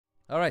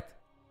Alright,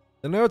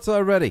 the nerds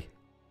are ready.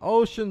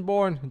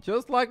 Oceanborn,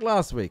 just like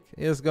last week,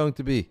 is going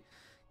to be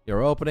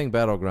your opening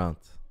battleground.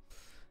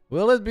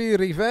 Will it be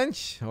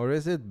revenge, or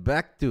is it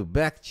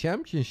back-to-back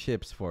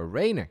championships for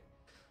Reynor?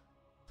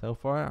 So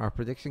far, our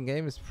prediction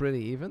game is pretty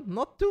even.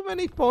 Not too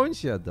many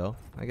points yet, though.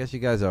 I guess you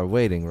guys are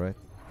waiting, right?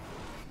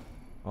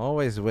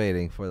 Always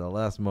waiting for the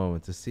last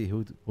moment to see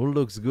who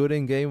looks good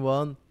in game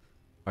 1,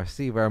 or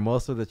see where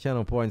most of the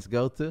channel points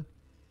go to.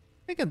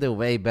 We can do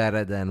way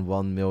better than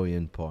 1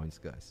 million points,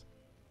 guys.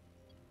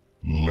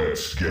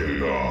 Let's get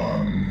it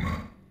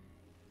on.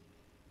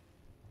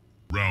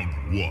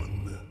 Round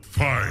 1,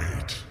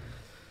 fight!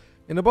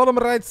 In the bottom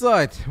right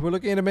side, we're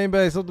looking at the main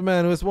base of the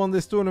man who has won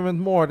this tournament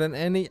more than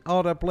any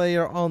other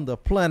player on the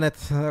planet.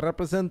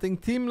 Representing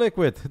Team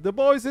Liquid, the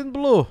boys in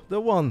blue, the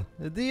one,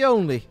 the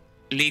only.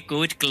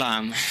 Liquid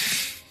Clem.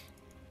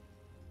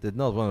 Did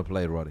not want to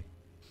play Roddy.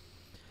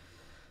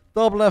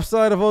 Top left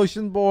side of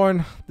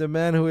Oceanborn, the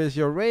man who is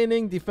your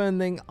reigning,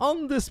 defending,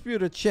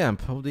 undisputed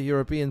champ of the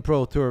European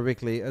Pro Tour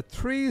Weekly. A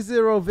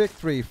 3-0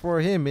 victory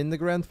for him in the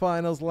grand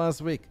finals last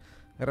week.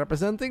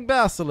 Representing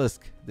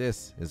Basilisk,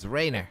 this is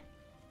Reynor.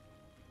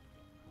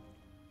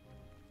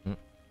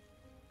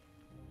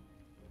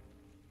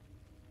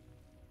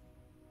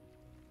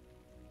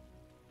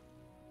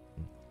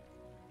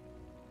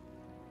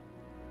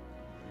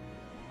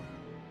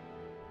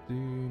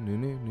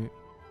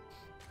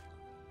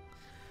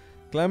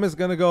 Clem is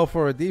gonna go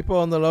for a depot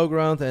on the low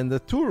ground and the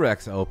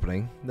 2-Rex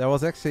opening. There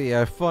was actually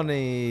a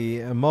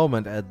funny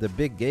moment at the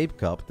Big Gabe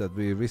Cup that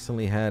we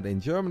recently had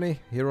in Germany.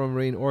 Hero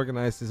Marine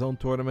organized his own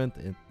tournament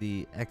at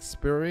the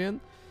Experian,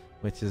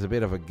 which is a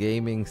bit of a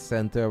gaming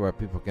center where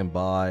people can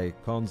buy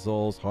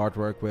consoles,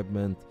 hardware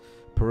equipment,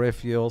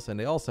 peripherals, and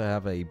they also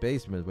have a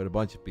basement with a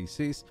bunch of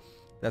PCs.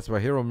 That's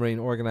where Hero Marine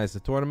organized the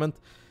tournament.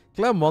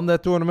 Clem won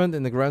that tournament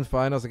in the grand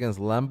finals against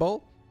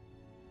Lambo.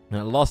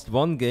 Lost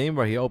one game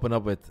where he opened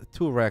up with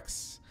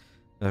 2-Rex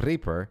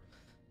Reaper,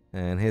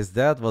 and his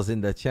dad was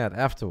in the chat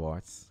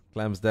afterwards.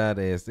 Clem's dad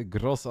is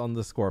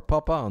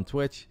Gross_Papa on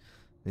Twitch.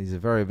 He's a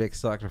very big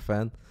Starcraft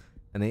fan,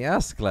 and he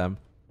asked Clem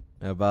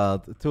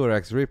about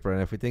 2-Rex Reaper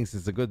and if he thinks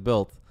it's a good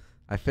build.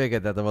 I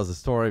figured that there was a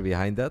story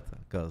behind that,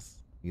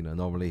 because you know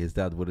normally his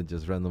dad wouldn't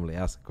just randomly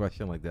ask a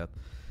question like that.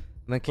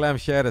 And then Clem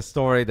shared a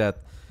story that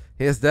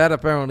his dad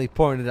apparently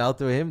pointed out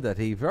to him that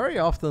he very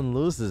often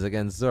loses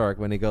against Zerg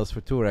when he goes for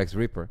 2-Rex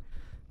Reaper.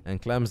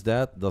 And Clem's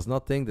dad does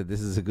not think that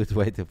this is a good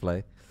way to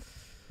play.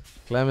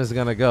 Clem is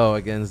gonna go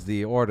against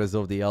the orders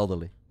of the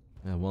elderly.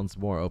 And once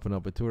more open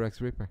up with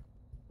 2-Rex Reaper.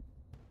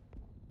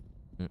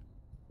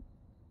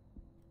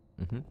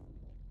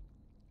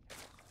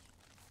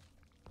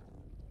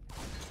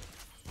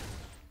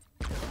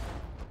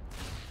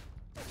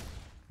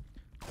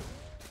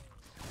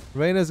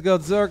 Reynor's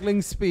got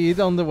Zergling speed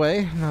on the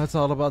way. Now it's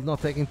all about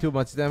not taking too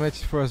much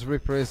damage. First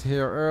Reaper is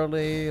here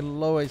early.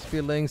 Low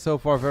HP Ling. So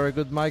far very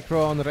good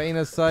micro on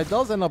Reynor's side.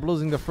 Does end up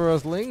losing the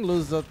first Ling.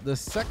 Loses the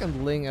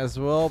second Ling as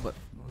well. But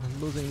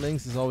losing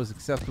Lings is always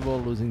acceptable.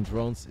 Losing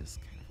drones is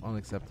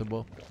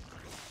unacceptable.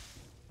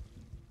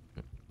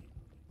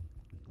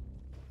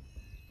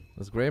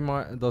 Does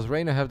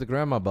Reynor have the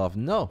grandma buff?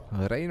 No.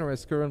 Reynor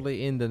is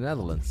currently in the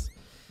Netherlands.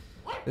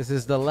 This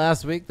is the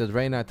last week that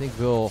Reynor, I think,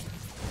 will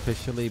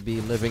officially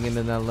be living in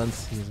the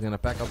Netherlands. He's gonna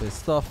pack up his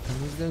stuff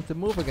and he's going to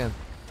move again.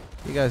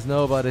 You guys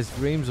know about his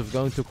dreams of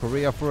going to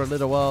Korea for a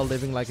little while,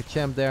 living like a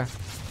champ there,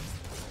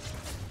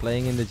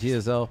 playing in the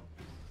GSL.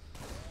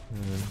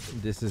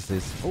 This is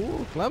his...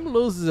 Oh, Clem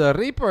loses a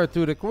Reaper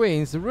to the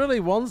Queens. Really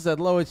wants that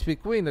low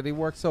HP Queen that he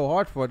worked so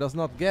hard for, does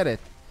not get it.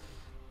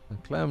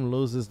 And Clem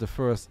loses the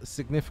first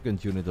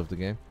significant unit of the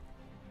game.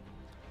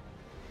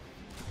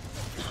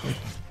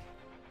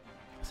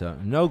 So,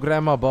 no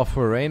grandma buff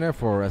for Reynor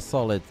for a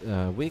solid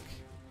week.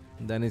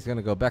 And then he's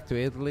gonna go back to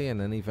Italy,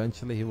 and then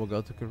eventually he will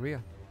go to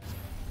Korea.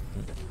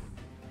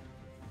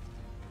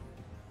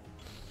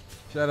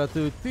 Shout out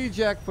to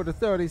T-Jack for the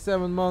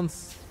 37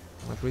 months.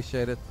 I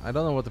appreciate it. I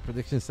don't know what the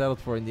prediction settled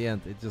for in the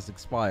end. It just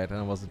expired and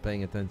I wasn't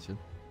paying attention.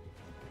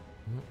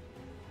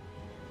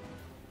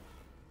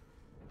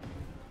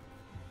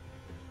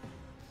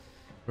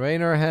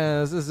 Reynor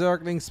has a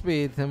Zergling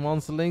speed, and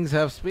once the Lings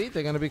have speed,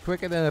 they're going to be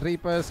quicker than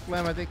Reaper's.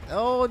 Clem, I think,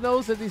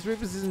 knows that these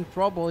Reapers is in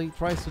trouble. He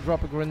tries to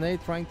drop a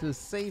grenade, trying to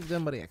save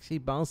them, but he actually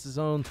bounces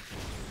on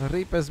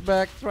Reaper's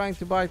back, trying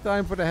to buy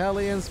time for the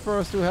Hellions.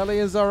 First 2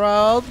 Hellions are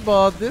out,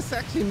 but this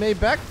actually may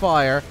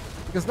backfire,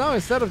 because now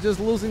instead of just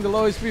losing the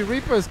low HP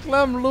Reapers,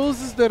 Clem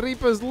loses the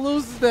Reapers,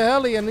 loses the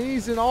Hellion, and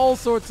he's in all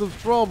sorts of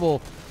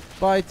trouble.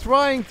 By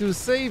trying to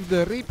save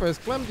the Reapers,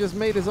 Clem just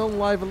made his own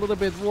life a little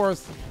bit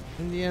worse.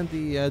 In the end,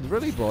 the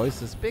Drilly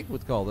boys, as Pig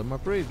would call them, are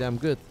pretty damn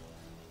good.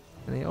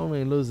 And he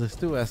only loses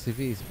 2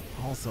 SCVs.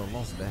 Also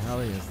lost the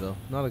Hellions, though.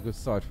 Not a good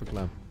start for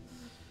Clem.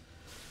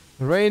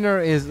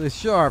 Reynor is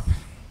sharp.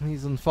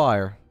 He's on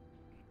fire.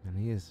 And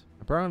he is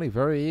apparently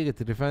very eager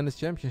to defend his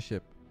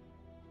championship.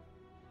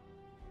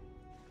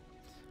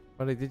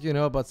 But did you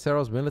know about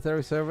Sero's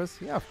military service?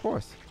 Yeah, of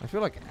course. I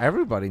feel like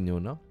everybody knew,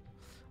 no?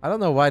 I don't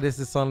know why this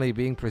is suddenly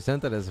being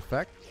presented as a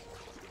fact.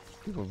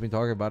 People have been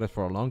talking about it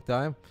for a long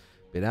time.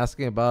 Been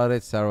asking about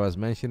it. Sarah has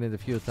mentioned it a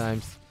few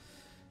times.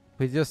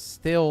 We just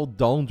still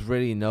don't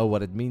really know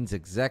what it means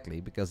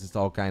exactly because it's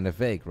all kind of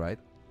vague, right?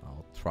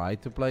 I'll try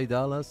to play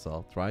Dallas.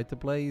 I'll try to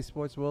play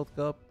Esports World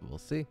Cup. We'll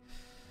see.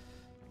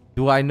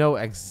 Do I know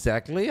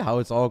exactly how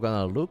it's all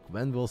gonna look?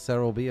 When will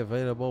Sarah be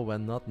available?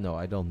 When not? No,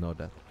 I don't know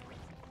that.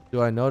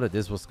 Do I know that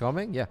this was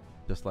coming? Yeah,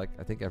 just like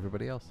I think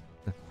everybody else.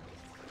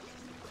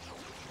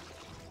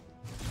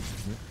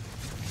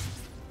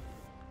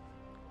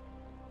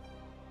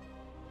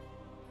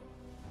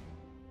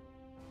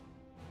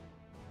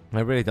 I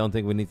really don't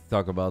think we need to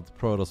talk about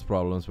Protoss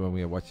problems when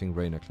we are watching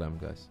Reynor Clem,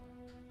 guys.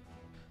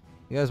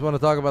 You guys want to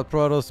talk about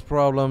Protoss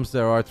problems?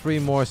 There are 3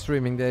 more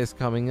streaming days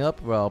coming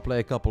up where I'll play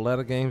a couple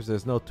ladder games.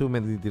 There's no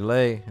 2-minute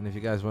delay. And if you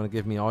guys want to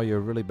give me all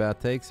your really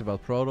bad takes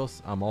about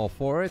Protoss, I'm all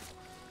for it.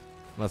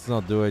 Let's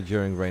not do it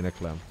during Reynor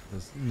Clem.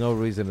 There's no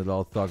reason at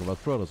all to talk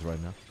about Protoss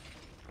right now.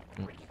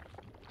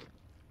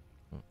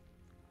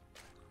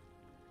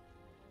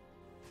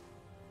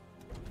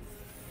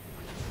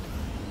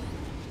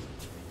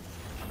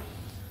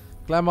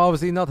 Clem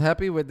obviously not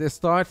happy with this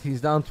start.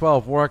 He's down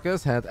 12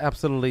 workers, had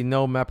absolutely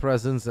no map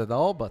presence at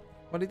all, but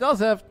what he does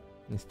have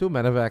is 2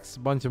 medevacs, a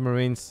bunch of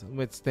marines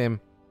with stim.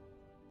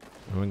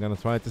 And we're gonna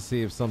try to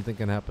see if something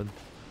can happen.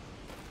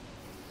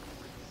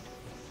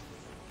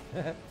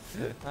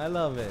 I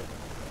love it.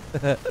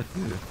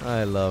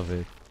 I love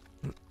it.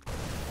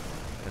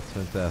 That's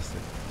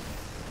fantastic.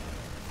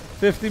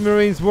 50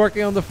 Marines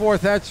working on the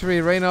 4th hatchery.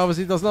 Reynor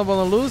obviously does not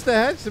want to lose the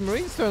hatch. The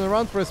Marines turn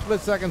around for a split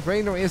second.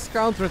 Reynor is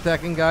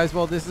counterattacking, guys,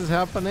 while this is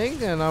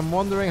happening. And I'm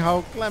wondering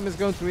how Clem is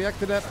going to react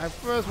to that. I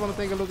first want to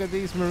take a look at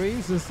these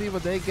Marines and see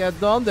what they get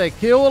done. They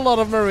kill a lot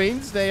of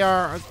Marines. They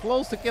are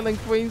close to killing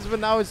Queens, but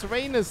now it's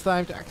Reynor's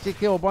time to actually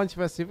kill a bunch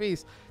of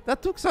SCVs.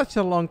 That took such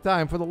a long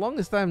time. For the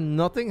longest time,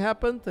 nothing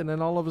happened. And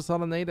then all of a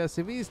sudden, 8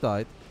 SCVs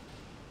died.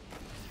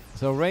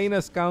 So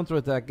Reynor's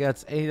counterattack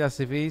gets 8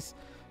 SCVs.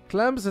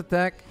 Clem's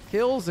attack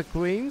kills a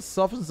queen,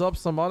 softens up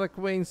some other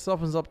queens,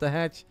 softens up the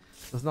hatch,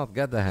 does not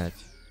get the hatch.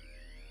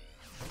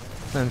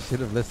 Clem should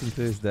have listened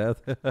to his dad.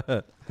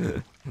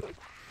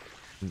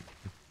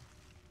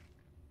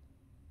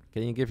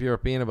 Can you give your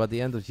opinion about the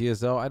end of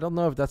GSL? I don't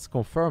know if that's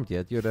confirmed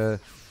yet. You're the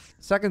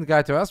second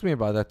guy to ask me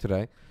about that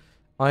today.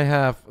 I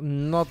have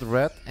not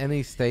read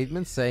any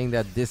statement saying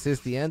that this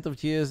is the end of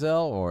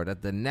GSL or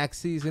that the next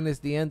season is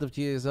the end of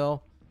GSL.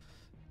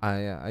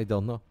 I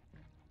don't know.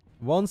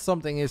 Once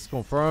something is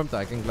confirmed,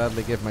 I can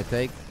gladly give my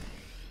take.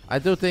 I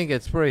do think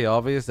it's pretty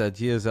obvious that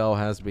GSL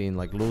has been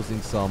like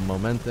losing some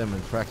momentum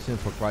and traction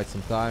for quite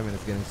some time, and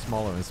it's getting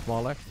smaller and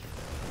smaller.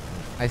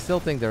 I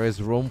still think there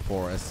is room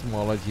for a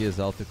smaller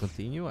GSL to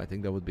continue. I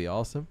think that would be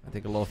awesome. I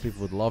think a lot of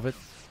people would love it.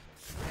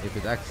 If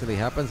it actually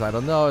happens, I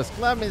don't know. As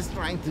Clem is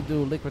trying to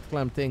do Liquid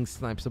Clem things,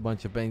 snipes a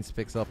bunch of Banes,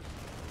 picks up.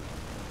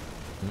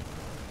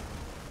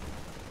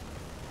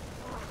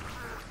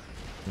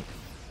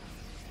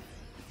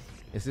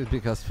 Is it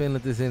because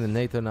Finland is in the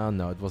NATO now?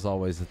 No, it was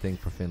always a thing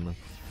for Finland.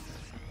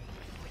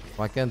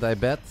 Why can't I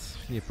bet?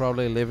 You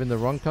probably live in the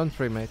wrong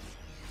country, mate.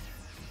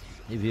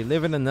 If you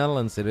live in the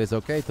Netherlands, it is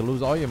okay to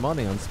lose all your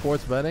money on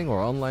sports betting or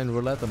online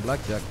roulette and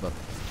blackjack, but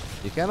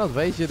you cannot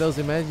wager those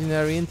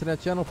imaginary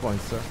internet channel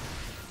points, sir.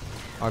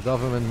 Our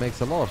government makes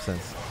a lot of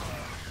sense.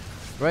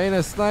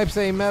 Reynor snipes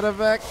a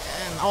medevac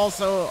and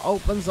also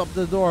opens up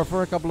the door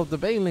for a couple of the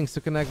banelings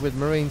to connect with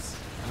Marines.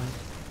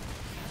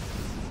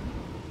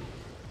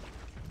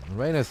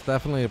 Reynor's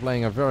definitely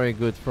playing a very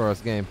good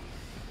first game.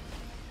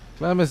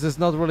 Clem is just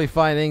not really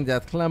finding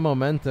that Clem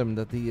momentum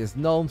that he is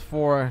known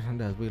for and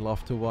that we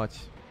love to watch.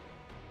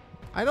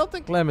 I don't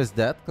think Clem is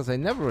dead, because I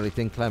never really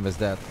think Clem is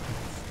dead.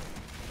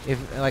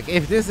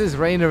 If this is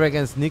Reynor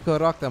against Nico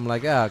Rock, I'm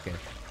like, ah, okay.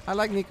 I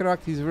like Nico Rock,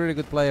 he's a really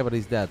good player, but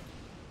he's dead.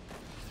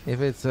 If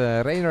it's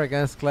Reynor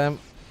against Clem,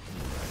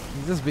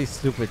 it'd just be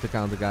stupid to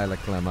count a guy like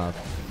Clem out.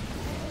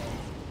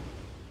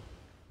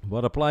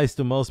 What applies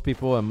to most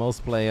people and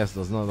most players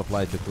does not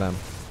apply to Clem.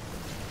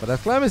 But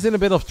if Clem is in a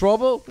bit of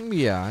trouble,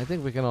 yeah, I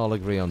think we can all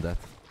agree on that.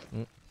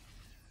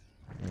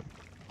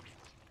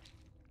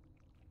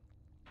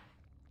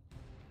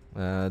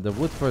 The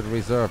Woodford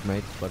Reserve,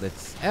 mate, but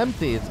it's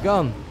empty, it's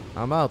gone.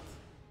 I'm out.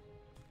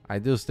 I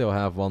do still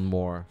have one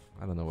more.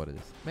 I don't know what it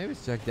is. Maybe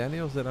it's Jack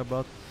Daniels that I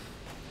bought.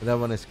 But that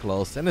one is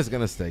closed, and it's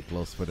gonna stay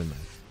closed for the night.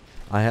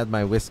 I had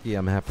my whiskey,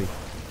 I'm happy.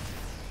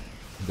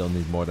 Don't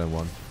need more than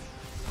one.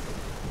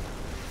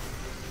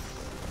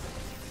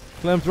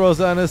 Clem throws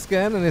down a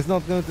scan and is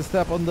not going to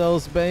step on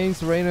those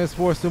Banes. Reynor is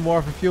forced to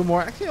morph a few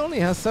more. Actually only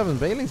has 7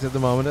 Banelings at the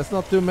moment. That's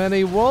not too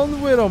many.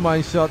 One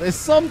Widowmine shot is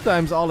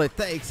sometimes all it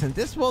takes. And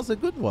this was a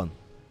good one.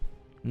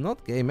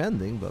 Not game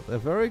ending, but a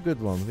very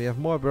good one. We have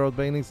more Burrowed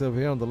Banelings over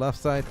here on the left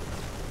side.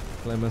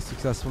 Clem has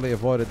successfully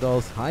avoided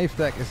those. Hive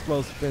Tech is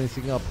close to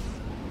finishing up.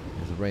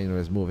 As Reynor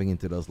is moving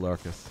into those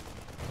lurkers.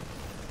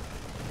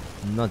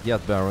 Not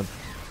yet, Baron.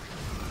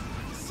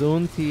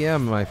 Soon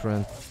TM, my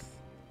friend.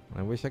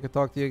 I wish I could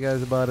talk to you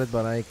guys about it,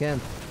 but I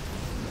can't.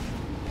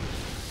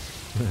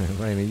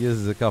 Reynor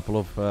uses a couple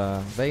of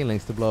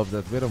Banelings to blow up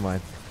that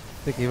Widowmine.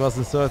 think he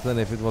wasn't certain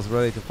if it was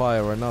ready to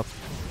fire or not.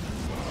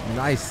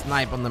 Nice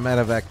snipe on the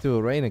medevac too.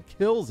 Reynor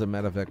kills the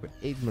medevac with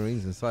 8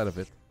 Marines inside of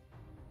it.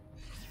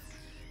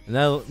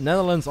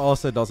 Netherlands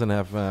also doesn't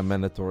have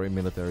mandatory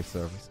military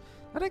service.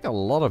 I think a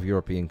lot of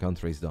European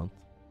countries don't.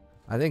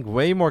 I think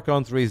way more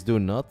countries do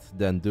not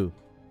than do.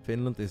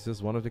 Finland is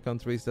just one of the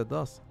countries that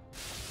does.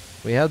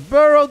 We had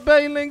burrowed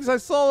banelings. I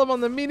saw them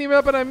on the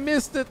minimap and I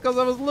missed it because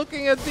I was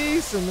looking at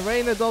these. And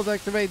Reynor does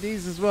activate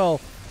these as well.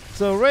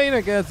 So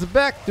Reynor gets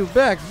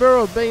back-to-back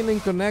burrowed baneling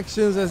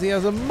connections as he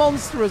has a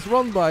monstrous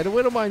run by. The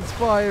Widowmines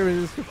fire. It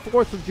is the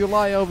 4th of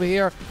July over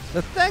here.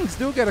 The tanks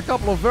do get a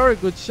couple of very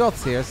good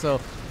shots here. So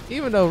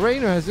even though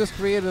Reynor has just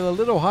created a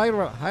little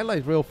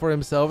highlight reel for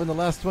himself in the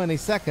last 20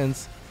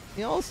 seconds,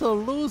 he also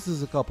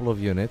loses a couple of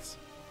units.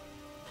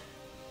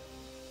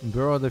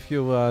 Burrowed a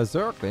few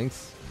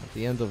Zerglings at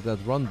the end of that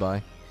run by.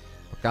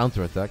 Or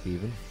counterattack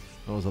even.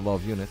 That was a lot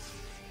of units.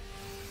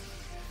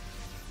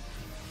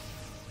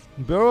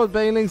 Burrowed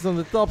banelings on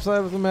the top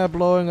side of the map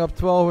blowing up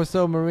 12 or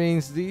so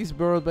Marines. These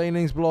burrowed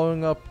banelings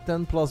blowing up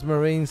 10 plus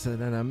Marines. And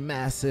then a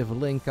massive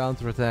link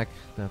counterattack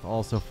that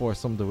also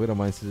forced some of the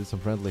Widowmines to do some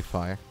friendly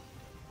fire.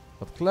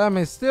 But Clem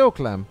is still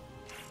Clem.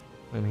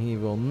 And he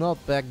will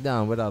not back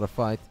down without a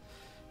fight.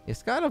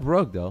 He's kind of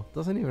broke though.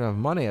 Doesn't even have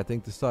money, I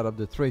think, to start up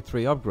the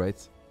 3-3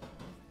 upgrades.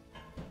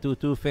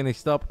 2-2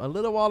 finished up a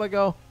little while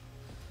ago.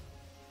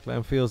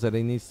 Clem feels that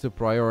he needs to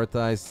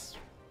prioritize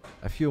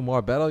a few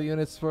more battle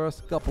units first.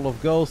 A couple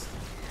of ghosts.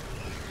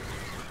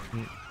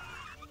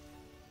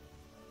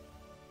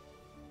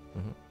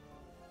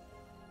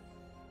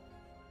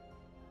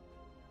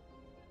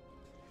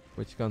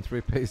 Which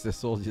country pays their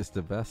soldiers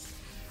the best?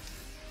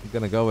 I'm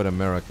gonna go with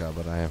America,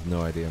 but I have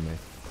no idea,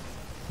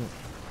 mate.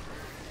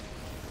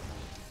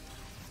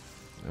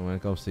 And when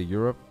it comes to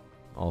Europe,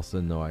 also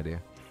no idea.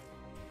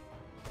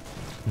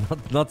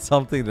 Not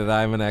something that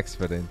I'm an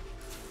expert in.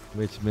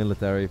 Which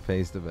military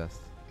pays the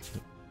best?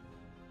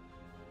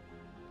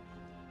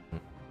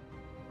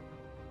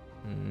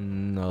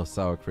 No,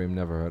 sour cream,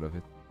 never heard of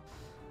it.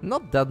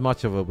 Not that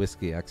much of a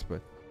whiskey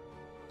expert.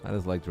 I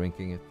just like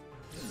drinking it.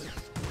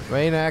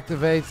 Reynor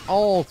activates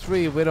all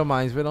 3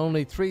 Widowmines with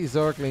only 3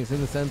 Zerglings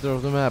in the center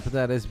of the map.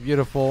 That is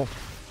beautiful.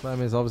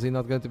 Clem is obviously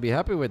not going to be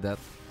happy with that.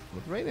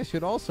 But Reynor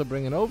should also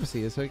bring an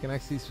overseer so he can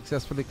actually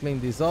successfully clean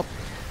these up.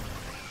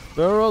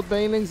 Burrowed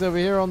banelings over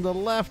here on the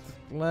left.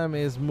 Clem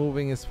is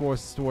moving his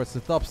forces towards the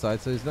top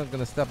side, so he's not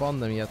going to step on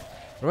them yet.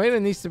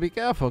 Reynor needs to be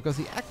careful because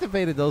he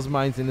activated those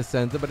mines in the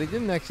center, but he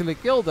didn't actually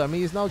kill them.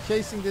 He is now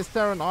chasing this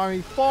Terran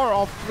army far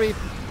off street.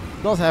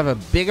 Does have a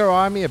bigger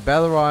army, a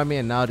better army,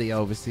 and now the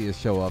overseers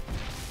show up.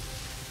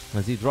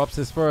 As he drops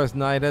his first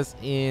Nidus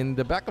in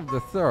the back of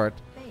the 3rd.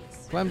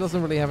 Clem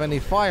doesn't really have any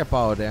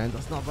firepower there and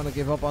does not want to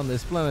give up on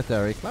this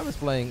planetary. Clem is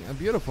playing a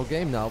beautiful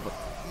game now, but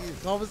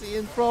he's obviously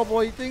in trouble.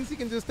 He thinks he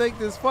can just take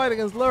this fight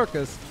against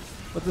Lurkers.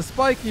 But the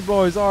spiky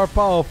boys are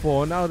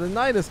powerful. Now the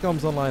Nidus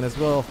comes online as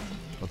well.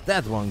 But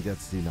that one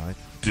gets denied.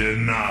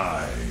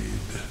 Denied.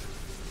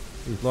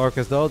 These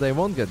Lurkers though, they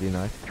won't get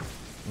denied.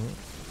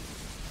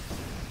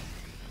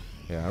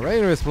 Yeah,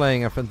 Reynor is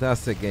playing a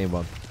fantastic game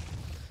one.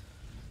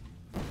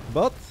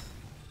 But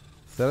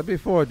said it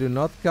before, do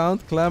not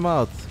count Clem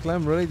out.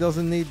 Clem really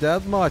doesn't need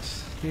that much.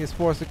 He is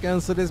forced to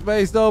cancel this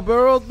base though.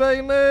 Burrowed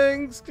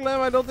banelings.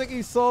 Clem, I don't think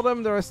he saw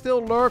them. There are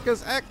still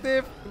Lurkers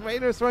active.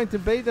 Reynor is trying to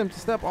bait them to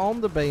step on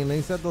the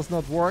banelings. That does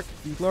not work.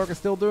 These Lurkers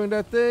still doing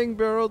their thing.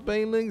 Burrowed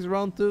banelings,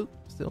 round 2.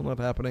 Still not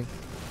happening.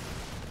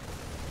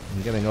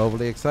 I'm getting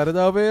overly excited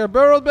over here.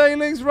 Burrowed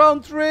banelings,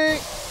 round 3.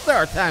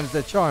 3rd time's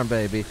the charm,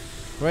 baby.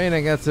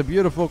 Reynor gets a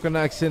beautiful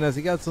connection as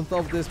he gets on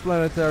top of this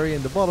planetary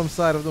in the bottom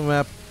side of the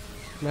map.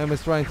 Clem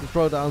is trying to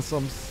throw down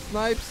some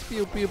snipes,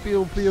 pew pew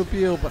pew pew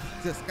pew, but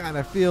just kind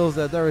of feels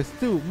that there is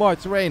too much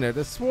Reynor.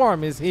 The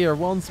swarm is here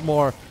once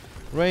more.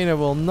 Reynor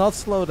will not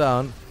slow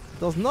down.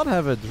 Does not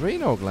have a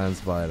Adreno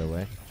glance, by the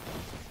way.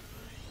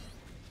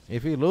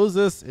 If he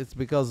loses, it's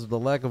because of the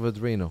lack of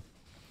Adreno.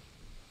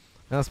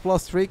 Has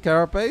 +3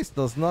 carapace,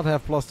 does not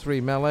have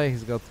 +3 melee.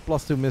 He's got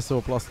 +2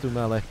 missile, +2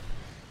 melee.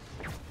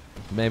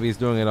 Maybe he's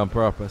doing it on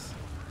purpose.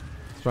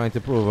 He's trying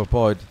to prove a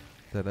point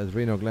that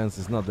Adreno glance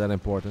is not that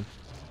important.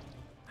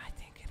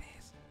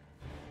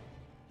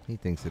 He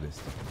thinks it is.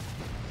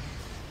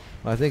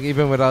 I think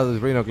even without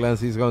his Reynor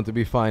glance, he's going to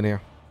be fine here.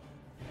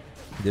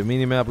 The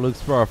minimap looks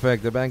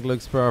perfect. The bank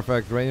looks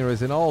perfect. Reynor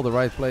is in all the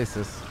right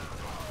places.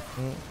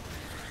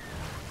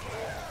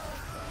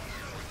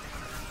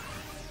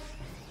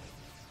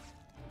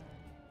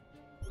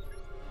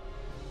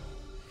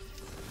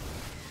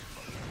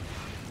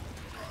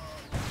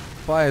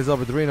 Fires up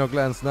with Reynor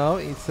glance now.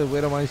 Eats a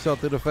Widowmine shot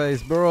to the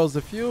face. Burrows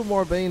a few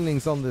more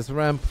banelings on this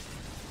ramp.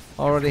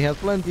 Already had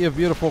plenty of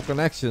beautiful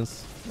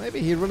connections.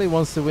 Maybe he really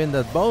wants to win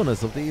that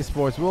bonus of the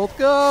Esports World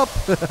Cup.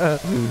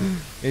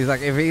 He's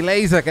like, if he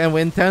laser can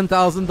win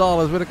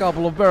 $10,000 with a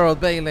couple of burrowed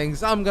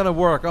banelings, I'm gonna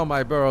work on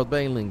my burrowed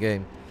baneling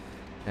game.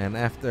 And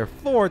after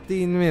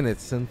 14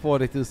 minutes and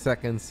 42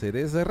 seconds, it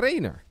is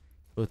Reynor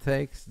who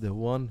takes the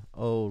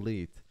 1-0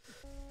 lead.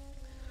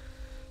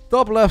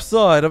 Top left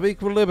side of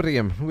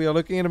Equilibrium. We are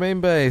looking at the main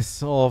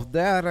base of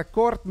Der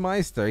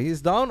Rekordmeister.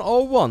 He's down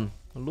 0-1.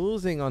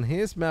 Losing on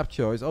his map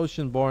choice,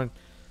 Oceanborn.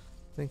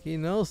 I think he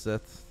knows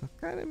that. That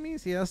kind of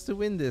means he has to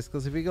win this.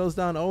 Because if he goes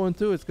down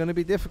 0-2, it's going to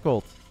be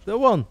difficult. The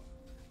one.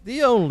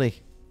 The only.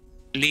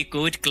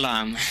 Liquid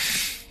Clem.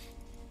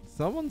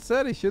 Someone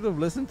said he should have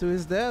listened to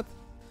his dad.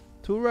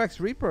 2-Rex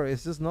Reaper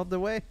is just not the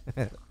way.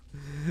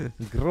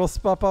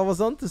 Grosspapa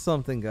was onto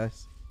something,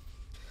 guys.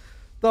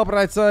 Top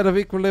right side of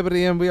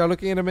Equilibrium, we are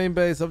looking at the main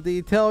base of the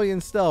Italian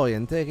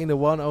Stallion, taking the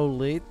 1-0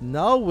 lead,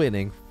 now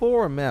winning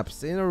 4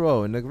 maps in a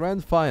row in the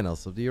grand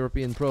finals of the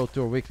European Pro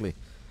Tour Weekly.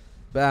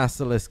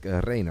 Basilisk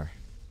Reynor.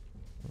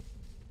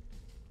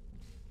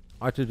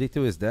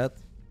 R2D2 is dead.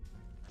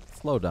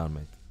 Slow down,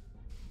 mate.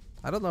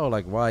 I don't know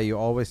like why you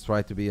always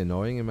try to be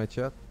annoying in my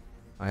chat.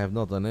 I have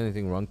not done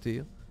anything wrong to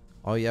you.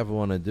 All you ever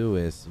want to do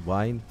is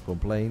whine,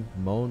 complain,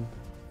 moan.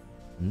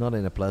 Not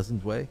in a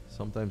pleasant way.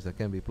 Sometimes that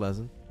can be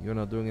pleasant. You're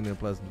not doing it in a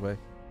pleasant way.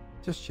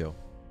 Just chill.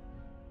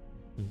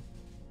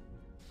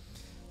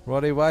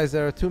 Roddy, why is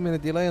there a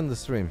 2-minute delay on the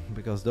stream?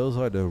 Because those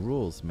are the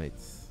rules,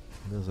 mates.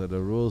 Those are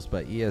the rules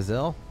by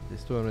ESL.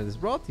 This tournament is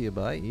brought to you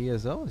by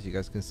ESL, as you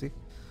guys can see.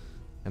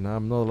 And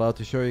I'm not allowed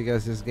to show you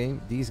guys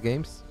these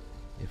games,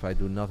 if I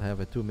do not have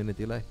a 2-minute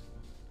delay.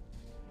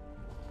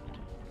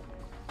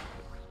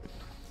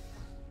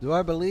 Do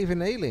I believe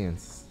in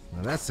aliens?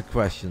 Now that's the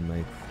question,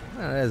 mate.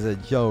 That is a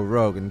Joe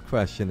Rogan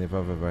question if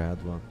I've ever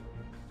had one.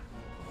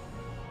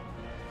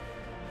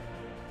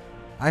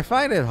 I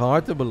find it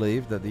hard to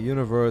believe that the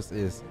universe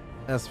is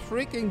as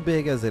freaking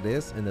big as it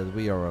is and that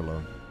we are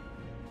alone.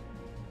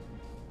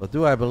 But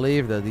do I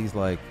believe that these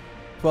like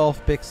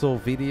 12 pixel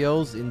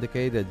videos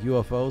indicate that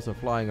UFOs are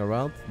flying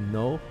around?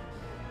 No.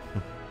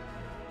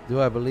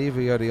 Do I believe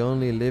we are the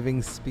only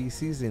living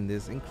species in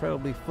this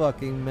incredibly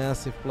fucking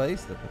massive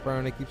place that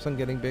apparently keeps on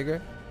getting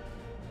bigger?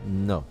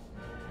 No.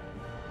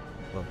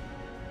 Well,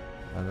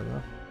 I don't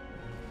know.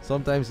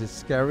 Sometimes it's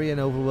scary and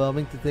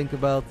overwhelming to think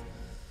about.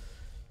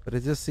 But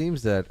it just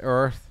seems that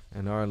Earth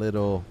and our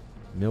little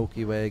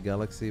Milky Way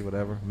galaxy,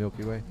 whatever,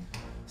 Milky Way,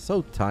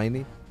 so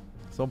tiny.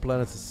 Some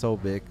planets are so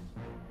big,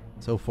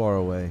 so far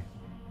away.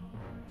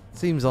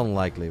 Seems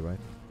unlikely, right?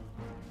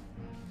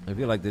 I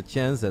feel like the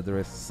chance that there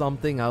is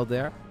something out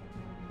there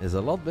is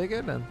a lot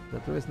bigger than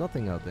that there is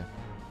nothing out there.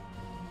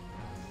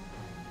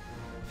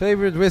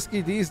 Favorite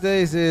whiskey these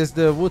days is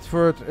the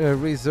Woodford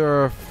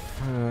Reserve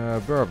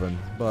Bourbon,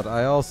 but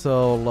I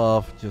also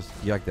love just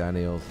Jack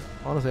Daniels.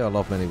 Honestly, I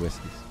love many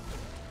whiskeys.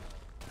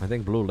 I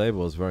think Blue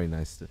Label is very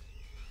nice too,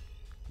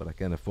 but I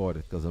can't afford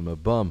it because I'm a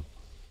bum.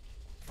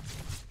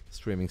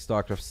 Streaming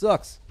Starcraft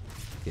sucks.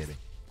 Kidding.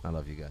 I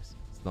love you guys.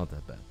 It's not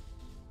that bad.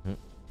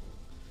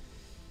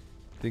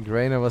 Think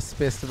Reynor was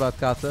pissed about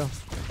Kato?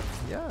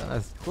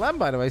 Yeah, Clem,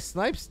 by the way,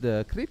 snipes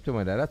the creep to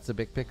my dad. That's a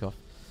big pickoff.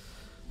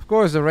 Of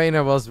course,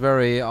 Reynor was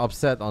very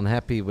upset,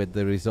 unhappy with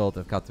the result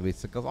at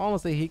Katowice, because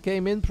honestly, he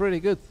came in pretty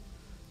good.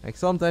 Like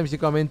sometimes you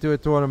come into a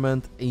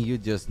tournament and you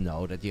just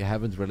know that you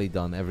haven't really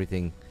done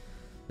everything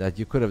that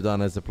you could have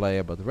done as a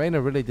player, but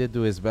Reynor really did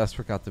do his best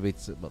for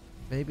Katowice, but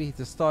maybe he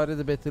just started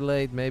a bit too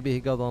late, maybe he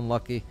got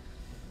unlucky.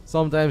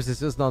 Sometimes it's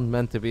just not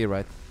meant to be,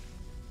 right?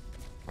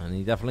 And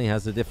he definitely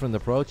has a different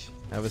approach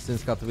ever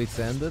since Katowice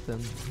ended, and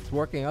it's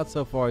working out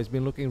so far. He's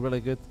been looking really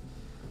good.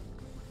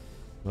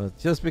 But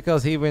just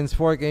because he wins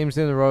 4 games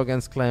in a row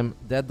against Clem,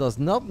 that does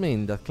not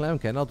mean that Clem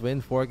cannot win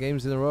 4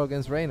 games in a row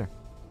against Reynor.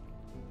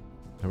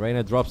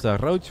 Reynor drops a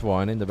Roach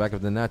Warren in the back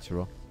of the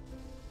natural.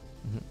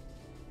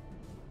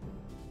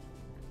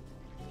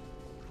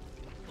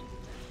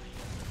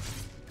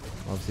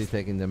 Obviously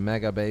taking the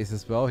mega base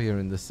as well here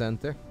in the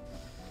center.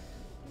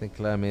 I think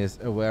Clem is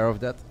aware of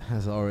that,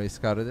 has already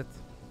scouted it.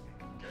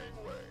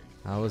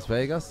 How is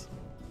Vegas?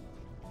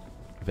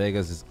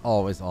 Vegas is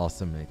always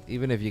awesome, mate.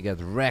 Even if you get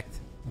wrecked,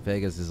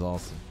 Vegas is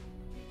awesome.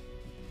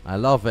 I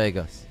love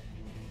Vegas.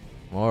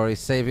 I'm already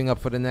saving up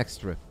for the next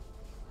trip.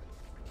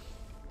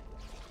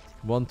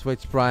 1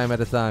 Twitch Prime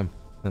at a time.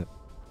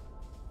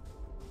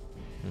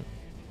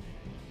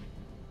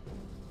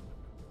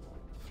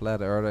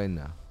 Flat Earth,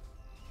 no.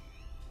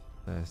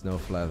 There's no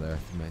flat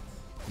Earth, mate.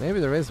 Maybe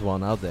there is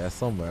one out there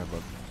somewhere,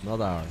 but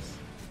not ours.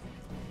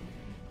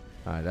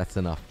 Alright, that's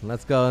enough.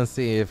 Let's go and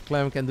see if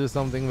Clem can do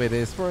something with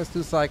his first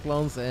 2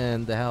 Cyclones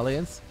and the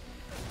Hellions.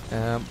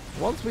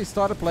 Once we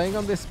started playing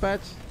on this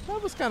patch,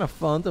 that was kind of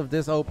fun of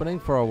this opening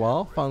for a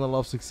while. Found a lot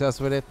of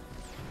success with it.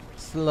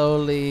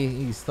 Slowly,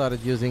 he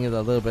started using it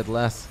a little bit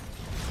less.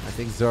 I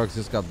think Zerg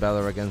just got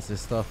better against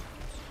this stuff.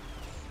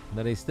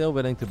 But he's still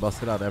willing to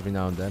bust it out every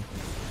now and then.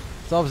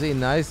 It's obviously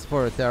nice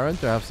for a Terran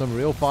to have some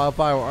real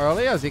firepower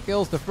early as he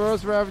kills the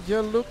first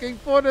Ravager, looking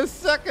for the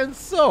second.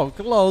 So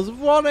close,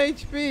 1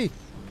 HP.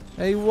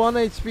 A 1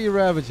 HP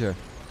Ravager.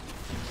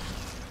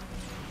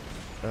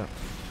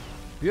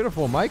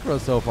 Beautiful micro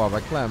so far by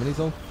Clem, and he's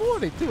on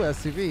 42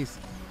 SCVs.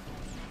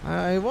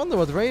 I wonder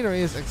what Reynor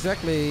is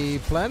exactly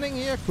planning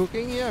here,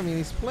 cooking here. I mean,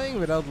 he's playing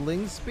without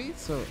link speed,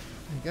 so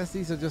I guess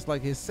these are just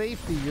like his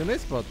safety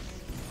units, but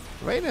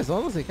Reynor is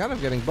honestly kind of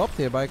getting bopped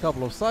here by a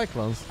couple of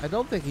Cyclones. I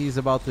don't think he's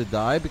about to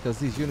die because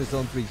these units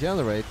don't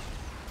regenerate.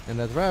 And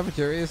that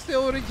Ravager is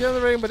still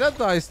regenerating, but that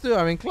dies too.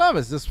 I mean, Clem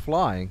is just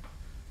flying.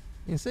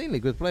 Insanely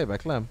good play by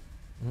Clem.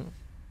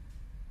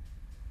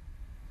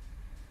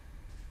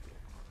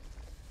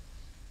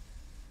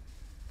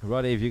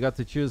 Roddy, if you got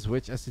to choose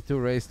which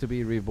SC2 race to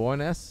be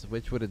reborn as,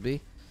 which would it be?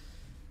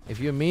 If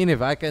you mean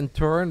if I can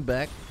turn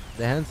back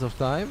the hands of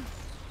time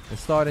and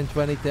start in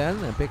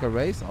 2010 and pick a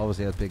race,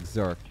 obviously I'd pick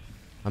Zerg.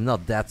 I'm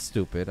not that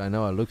stupid. I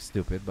know I look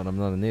stupid, but I'm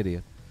not an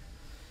idiot.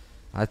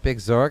 I'd pick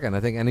Zerg, and I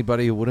think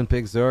anybody who wouldn't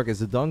pick Zerg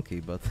is a donkey,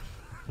 but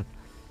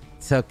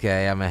it's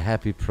okay. I'm a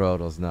happy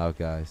Protoss now,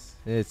 guys.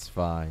 It's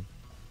fine.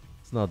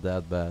 It's not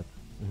that bad.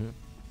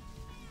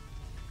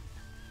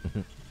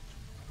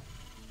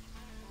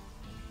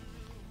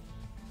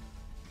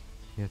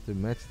 You have to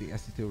match the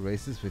SC2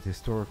 races with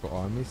historical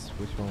armies.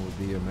 Which one would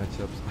be your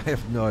matchups? I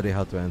have no idea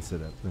how to answer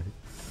that.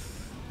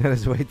 That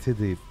is way too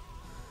deep.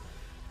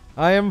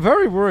 I am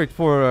very worried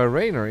for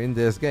Reynor in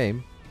this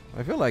game.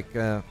 I feel like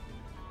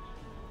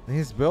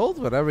his build,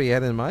 whatever he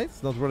had in mind,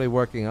 it's not really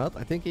working out.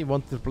 I think he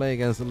wanted to play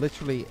against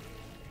literally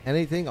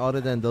anything other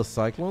than those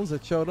Cyclones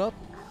that showed up.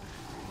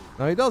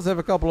 Now he does have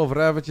a couple of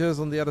Ravagers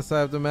on the other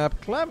side of the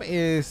map. Clem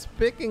is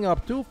picking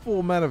up 2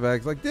 full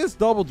medevacs. Like, this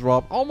double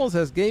drop almost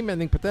has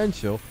game-ending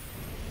potential.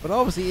 But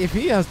obviously, if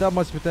he has that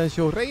much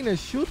potential, Reynor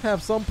should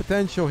have some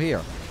potential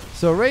here.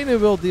 So Reynor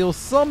will deal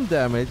some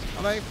damage.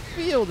 But I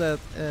feel that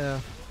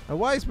a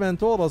wise man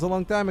told us a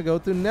long time ago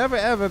to never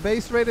ever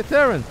base raid a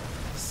Terran.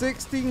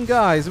 16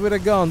 guys with a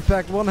gun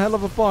pack one hell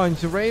of a punch.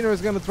 Reynor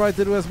is going to try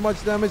to do as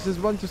much damage as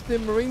a bunch of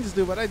Stim Marines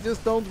do, but I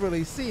just don't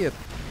really see it.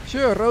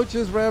 Sure,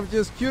 Roaches,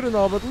 Ravagers, cute and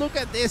all, but look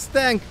at this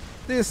tank.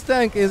 This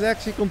tank is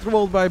actually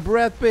controlled by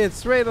Brad Pitt,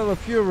 straight out of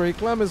Fury.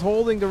 Clem is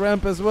holding the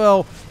ramp as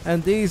well.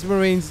 And these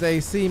Marines, they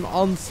seem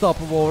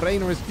unstoppable.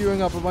 Reynor is queuing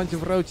up a bunch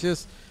of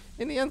Roaches.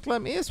 In the end,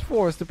 Clem is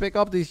forced to pick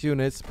up these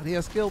units, but he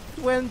has killed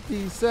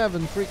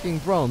 27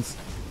 freaking drones.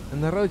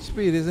 And the Roach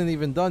speed isn't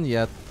even done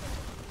yet.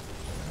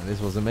 And this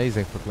was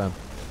amazing for Clem.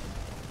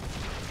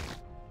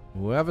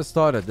 Whoever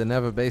started the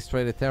never base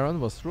traded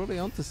Terran was truly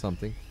onto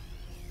something.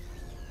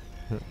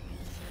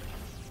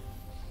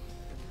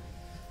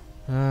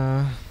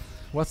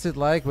 What's it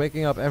like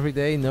waking up every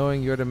day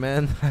knowing you're the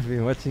man? I've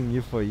been watching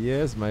you for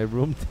years. My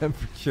room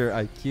temperature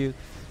IQ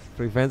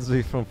prevents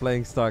me from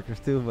playing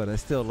Starcraft 2, but I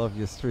still love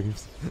your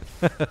streams.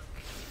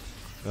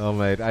 Oh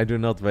mate, I do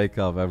not wake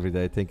up every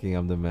day thinking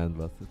I'm the man,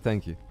 but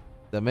thank you.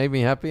 That made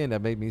me happy and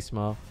that made me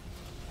smile.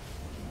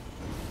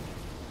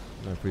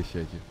 I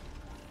appreciate you.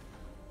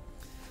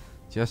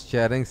 Just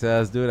chatting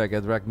says, dude, I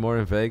get wrecked more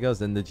in Vegas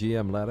than the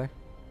GM ladder.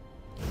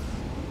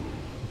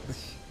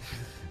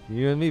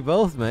 You and me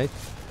both, mate.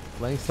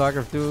 Playing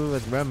Starcraft 2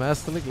 at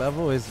Grandmaster League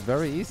level is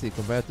very easy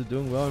compared to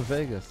doing well in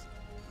Vegas.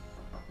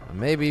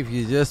 Maybe if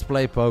you just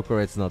play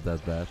poker, it's not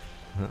that bad.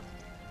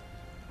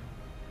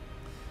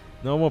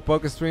 No more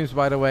poker streams,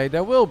 by the way.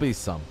 There will be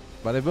some,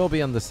 but it will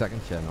be on the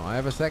second channel. I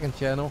have a second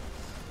channel,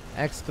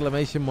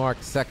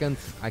 !2.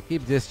 I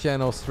keep this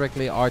channel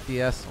strictly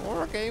RTS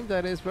or a game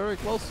that is very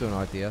close to an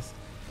RTS.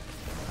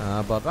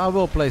 But I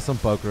will play some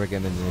poker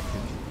again in the near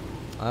future.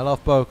 I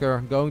love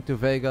poker. Going to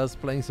Vegas,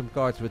 playing some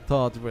cards with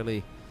Todd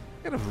really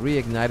kind of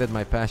reignited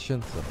my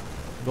passion, so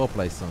we'll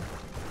play some.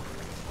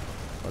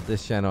 But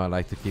this channel I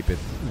like to keep it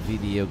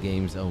video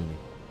games only.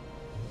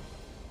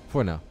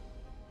 For now.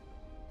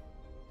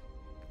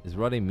 Is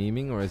Roddy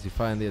memeing or has he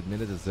finally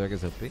admitted that Zerg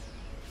is OP?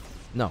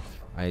 No,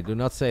 I do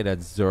not say that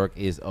Zerg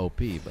is OP,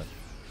 but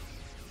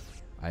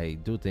I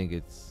do think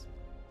it's...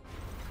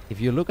 If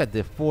you look at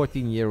the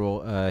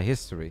 14-year-old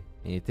history,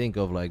 and you think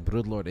of like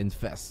Broodlord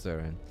Infestor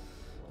and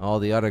all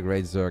the other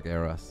great Zerg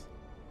eras,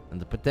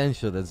 and the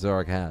potential that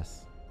Zerg has,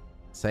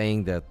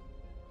 saying that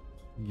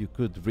you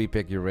could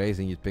repick your race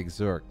and you'd pick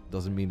Zerg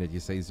doesn't mean that you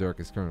say Zerg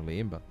is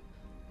currently imba. It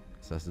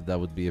says that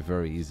would be a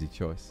very easy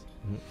choice.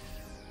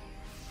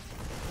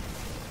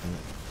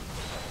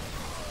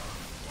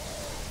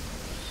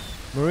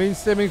 Marine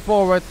stimming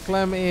forward.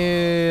 Clem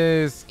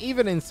is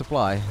even in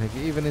supply. If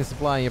you're even in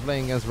supply and you're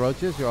playing against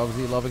Roaches, you're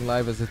obviously loving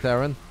life as a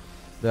Terran.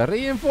 The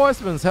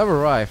reinforcements have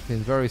arrived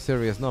in very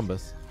serious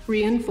numbers.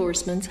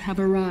 Reinforcements have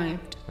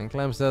arrived. And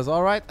Clem says,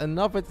 alright,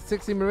 enough with the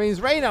 60 Marines.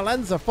 Reynor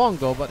lands a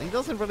fungal, but he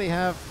doesn't really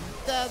have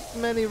that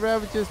many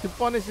Ravagers to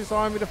punish his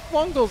army. The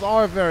fungals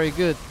are very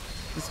good.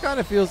 This kind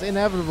of feels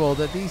inevitable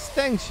that these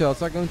tank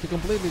shots are going to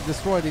completely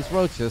destroy these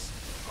Roaches.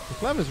 And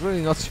Clem is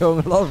really not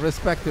showing a lot of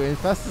respect to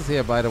Infestors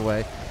here, by the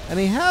way. And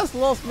he has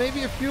lost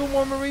maybe a few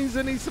more Marines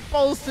than he's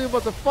supposed to,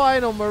 but the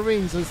final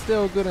Marines are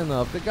still good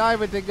enough. The guy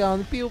with the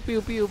gun, pew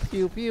pew pew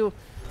pew pew,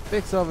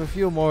 picks up a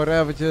few more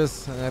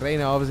Ravagers.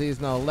 Reynor obviously is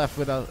now left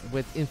with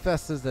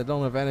Infestors that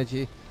don't have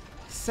energy.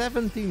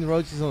 17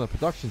 Roaches on the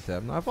production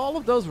tab. Now if all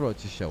of those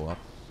Roaches show up,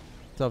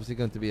 it's obviously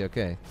going to be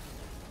okay.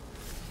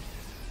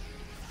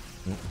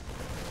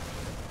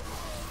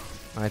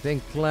 I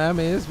think Clem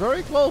is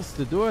very close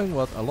to doing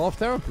what a lot of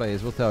Terran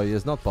players will tell you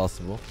is not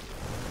possible.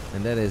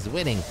 And that is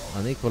winning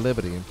on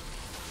Equilibrium.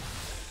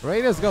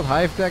 Reynor's got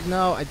Hive Tech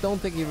now. I don't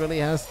think he really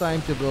has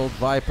time to build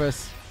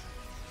Vipers.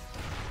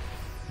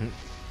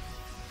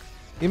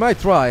 He might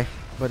try,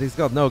 but he's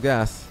got no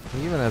gas.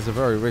 He even has a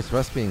very rich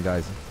recipe in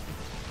Geyser,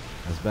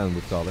 as Ben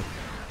would call it.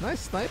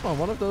 Nice snipe on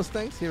one of those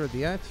tanks here at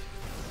the edge.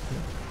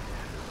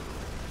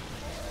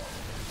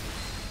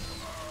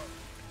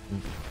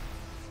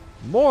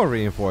 More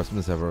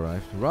reinforcements have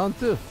arrived. Round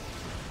 2.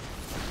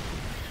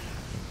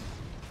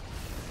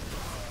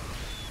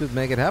 Could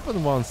make it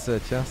happen once,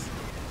 Chess.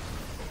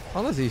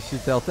 Honestly,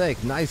 should tell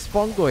take. Nice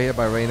fungo here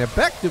by Reynor.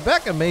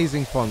 Back-to-back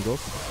amazing fungos.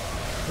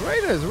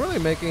 Reynor is really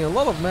making a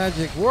lot of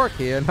magic work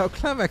here. Now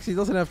Clem actually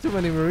doesn't have too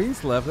many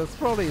Marines left. That's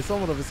probably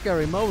somewhat of a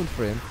scary moment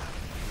for him.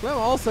 Clem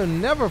also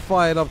never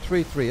fired up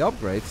 3-3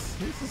 upgrades.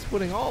 He's just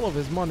putting all of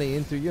his money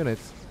into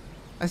units.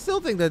 I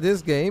still think that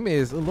this game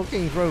is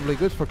looking incredibly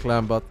good for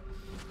Clem, but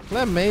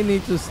Clem may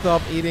need to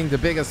stop eating the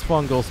biggest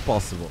fungos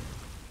possible.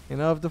 You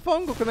know, if the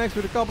fungo connects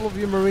with a couple of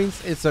your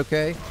Marines, it's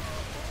okay.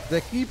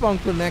 They keep on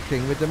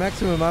connecting with the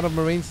maximum amount of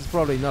Marines, it's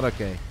probably not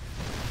okay.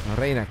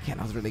 Reynor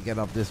cannot really get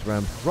up this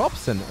ramp.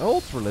 Drops an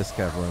Ultralisk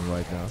Cavern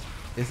right now.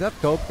 Is that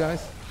cope,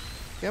 guys?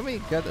 Can we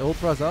get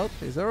Ultras out?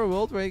 Is there a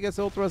world where he gets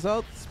Ultras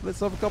out?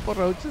 Splits off a couple of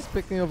roaches,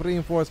 picking up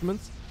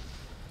reinforcements.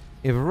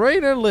 If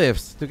Reynor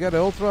lives to get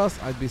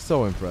Ultras, I'd be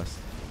so impressed.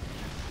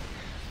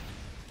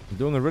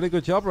 Doing a really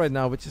good job right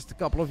now with just a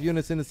couple of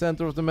units in the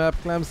center of the map.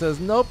 Clem says,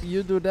 nope,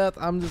 you do that.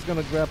 I'm just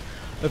gonna grab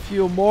a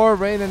few more.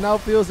 Reynor now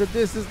feels that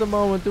this is the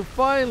moment to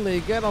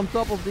finally get on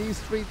top of these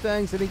 3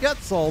 tanks, and he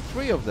gets all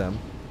 3 of them.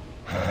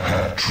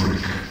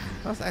 Hat-trick.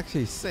 That's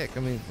actually sick.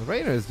 I mean,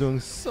 Reynor is doing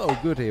so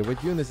good here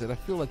with units that I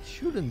feel like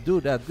shouldn't do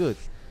that good.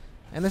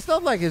 And it's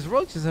not like his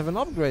roaches have an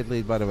upgrade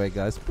lead, by the way,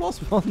 guys.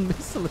 +1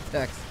 missile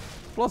attacks,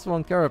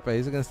 +1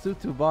 carapace against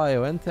 2-2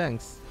 bio and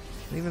tanks.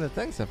 And even the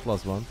tanks have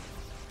 +1.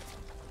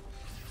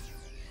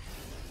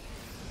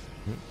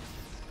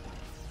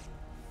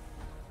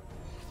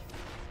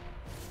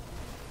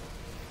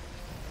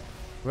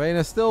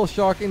 Reynor still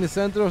sharking the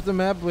center of the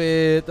map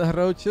with the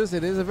roaches.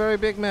 It is a very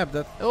big map.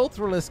 That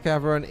Ultralisk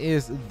Cavern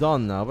is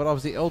done now, but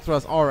obviously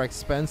Ultras are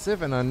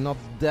expensive and are not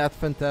that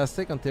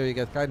fantastic until you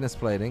get Kindness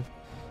Plating.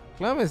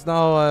 Clem is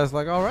now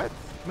like, alright,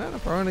 man,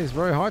 apparently it's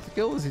very hard to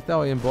kill this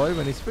Italian boy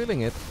when he's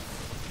feeling it.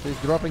 So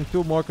he's dropping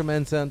 2 more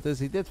command centers.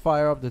 He did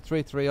fire up the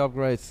 3-3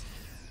 upgrades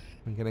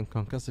and getting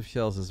concussive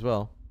shells as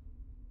well.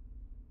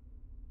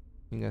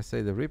 You guys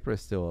say the Reaper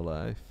is still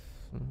alive.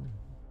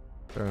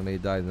 Apparently he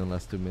died in the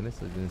last 2 minutes.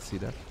 I didn't see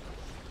that.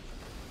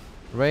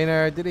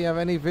 Reynor, did he have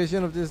any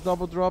vision of this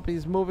double drop?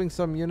 He's moving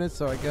some units,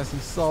 so I guess he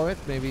saw it.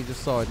 Maybe he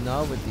just saw it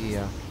now with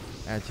the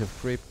edge of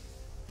creep.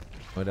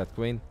 Or that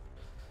queen.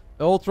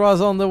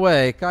 Ultras on the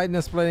way.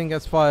 Kindness Plating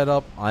gets fired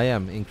up. I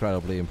am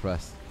incredibly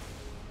impressed.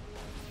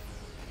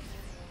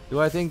 Do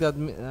I think that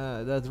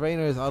that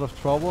Reynor is out of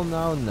trouble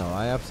now? No,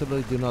 I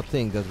absolutely do not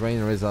think that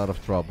Reynor is out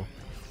of trouble.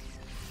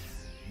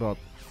 But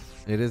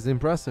it is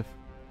impressive.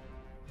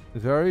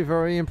 Very,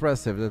 very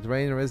impressive that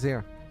Reynor is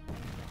here.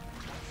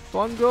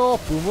 Fungo,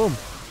 boom, boom.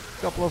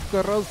 Couple of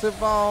corrosive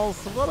balls.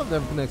 One of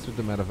them connects with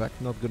the medevac.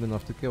 Not good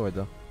enough to kill it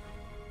though.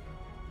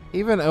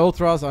 Even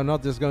Ultras are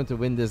not just going to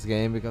win this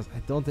game, because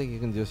I don't think you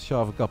can just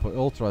shove a couple of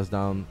Ultras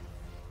down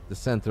the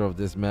center of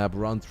this map,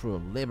 run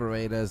through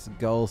Liberators,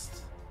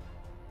 Ghosts,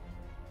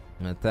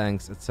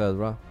 tanks,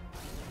 etc.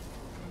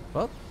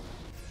 But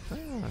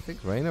I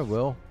think Reynor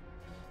will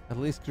at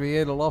least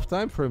create a lot of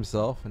time for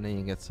himself, and then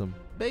you get some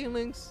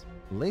Banelings.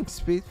 Link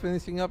speed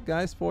finishing up,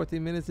 guys.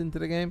 14 minutes into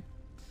the game.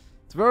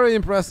 It's very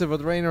impressive what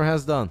Reynor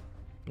has done.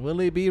 Will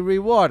he be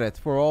rewarded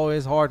for all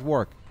his hard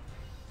work?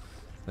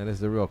 That is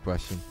the real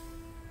question.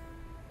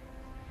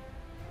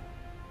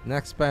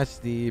 Next patch,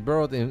 the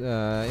burrowed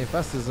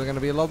infestors are going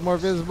to be a lot more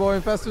visible.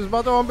 Infestors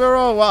about on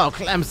burrow. Wow,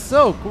 Clem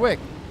so quick.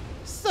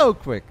 So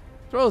quick.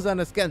 Throws on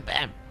the scan.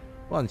 Bam.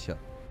 1 shot.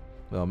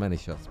 Well, many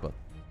shots, but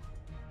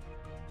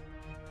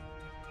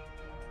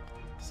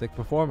sick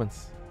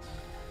performance.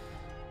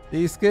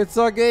 These kids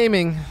are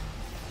gaming.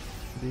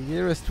 The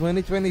year is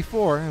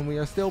 2024 and we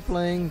are still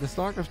playing the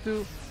Starcraft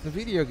 2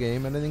 video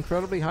game at an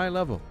incredibly high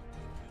level.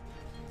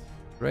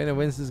 Reynor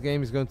wins this game.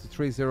 He's going to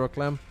 3-0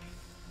 Clem.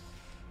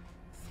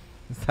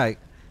 It's like,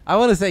 I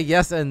want to say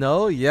yes and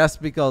no. Yes,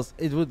 because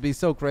it would be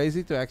so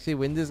crazy to actually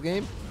win this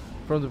game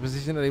from the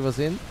position that he was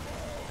in.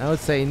 I would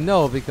say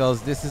no,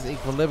 because this is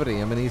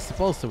equilibrium and he's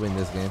supposed to win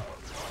this game.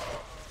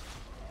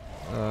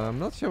 I'm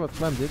not sure what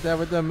Clem did there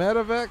with the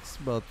medevacs,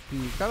 but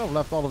he kind of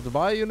left all of the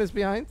bio units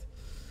behind.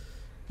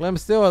 Clem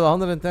still at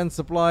 110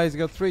 supplies. He's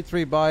got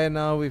 3-3 bio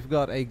now. We've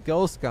got a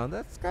ghost count.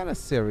 That's kind of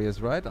serious,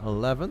 right?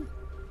 11.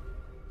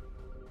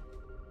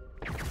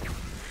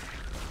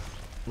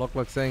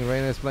 Locklock saying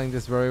Reynor is playing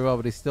this very well,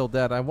 but he's still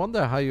dead. I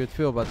wonder how you'd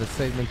feel about the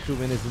statement 2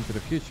 minutes into the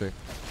future.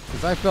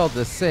 Because I felt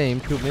the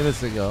same 2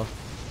 minutes ago.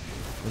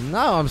 And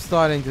now I'm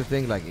starting to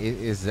think, like,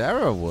 is there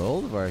a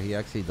world where he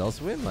actually does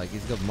win? Like,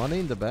 he's got money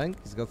in the bank,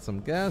 he's got some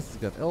gas, he's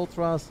got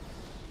Ultras,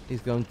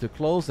 he's going to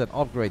close that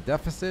upgrade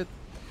deficit.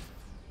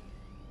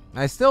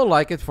 I still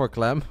like it for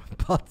Clem,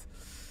 but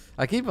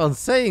I keep on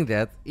saying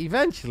that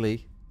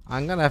eventually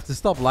I'm gonna have to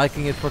stop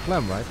liking it for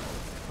Clem, right?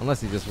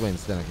 Unless he just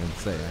wins, then I can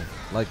say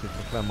I liked it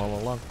for Clem all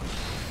along.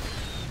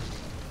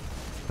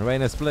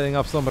 Reynor splitting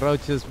up some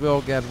roaches,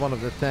 will get one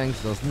of the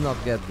tanks, does not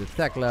get the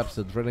tech lab,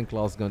 so Drilling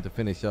Claw is going to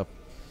finish up.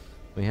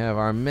 We have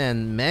our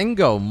man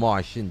Mango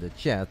Marsh in the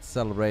chat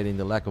celebrating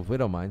the lack of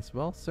Widow Mines.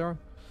 Well, sir,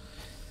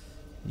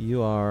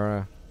 you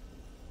are,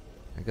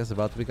 I guess,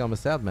 about to become a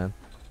sad man.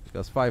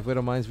 Because 5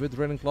 Widow Mines with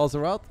Drilling Claws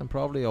are out and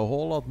probably a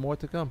whole lot more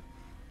to come.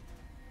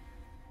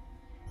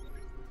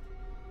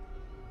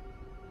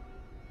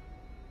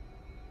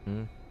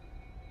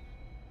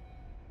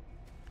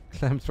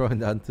 Clem throwing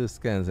down 2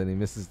 scans and he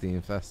misses the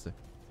infestor.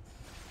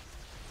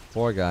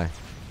 Poor guy.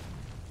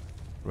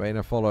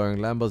 Reynor following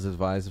Lambo's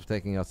advice of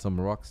taking out some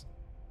rocks.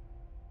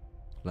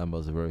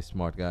 Lambo's a very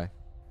smart guy.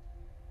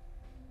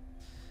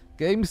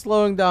 Game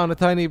slowing down a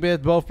tiny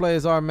bit. Both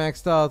players are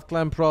maxed out.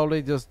 Clem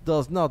probably just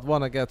does not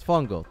want to get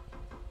fungal.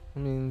 I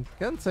mean,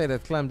 can't say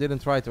that Clem didn't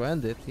try to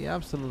end it. He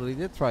absolutely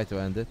did try to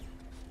end it.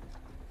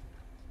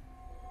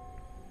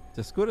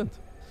 Just couldn't.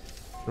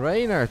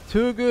 Reynor,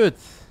 too good.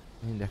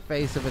 In the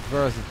face of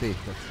adversity.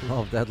 Let's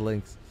love that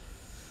links.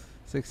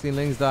 16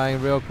 links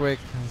dying real quick.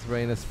 As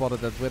Reynor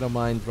spotted that Widow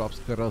Mine, drops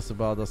Corrosive,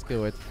 does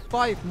kill it.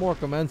 5 more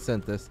command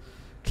centers.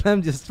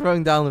 Clem just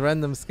throwing down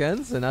random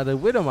scans, and now the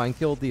Widow Mine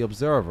killed the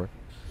Observer.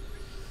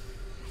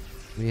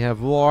 We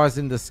have wars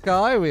in the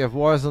sky, we have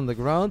wars on the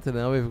ground, and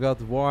now we've got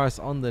wars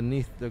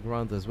underneath the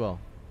ground as well.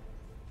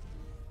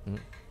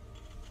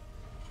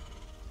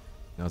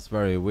 That's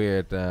very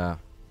weird, Kaido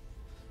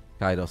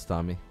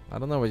Stami. I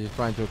don't know what you're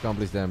trying to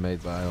accomplish there, mate,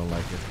 but I don't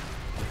like it.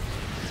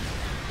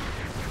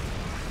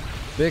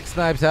 Big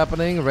snipes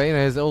happening. Reynor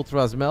has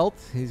Ultras melt.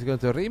 He's going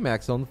to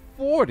remax on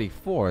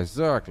 44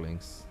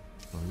 Zerglings.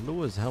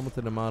 Lewis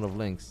Hamilton amount of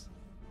links.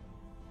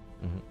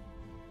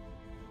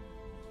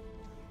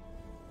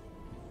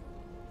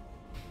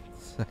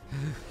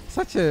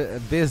 Such a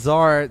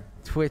bizarre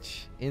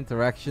Twitch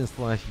interaction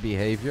 /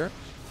 behavior.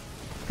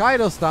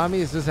 Kaido Stami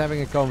is just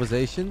having a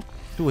conversation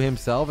to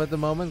himself at the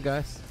moment,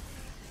 guys.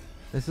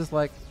 This is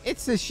like,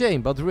 it's a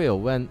shame, but real.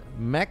 When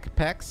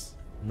MacPax,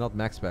 not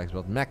MaxPax,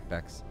 but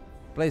MacPax,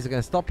 plays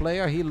against top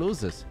player, he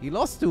loses. He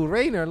lost to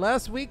Reynor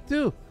last week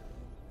too.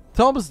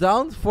 Thumbs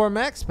down for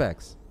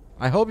MaxPax.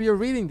 I hope you're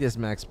reading this,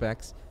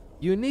 MaxPax.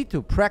 You need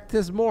to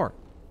practice more.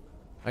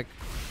 Like,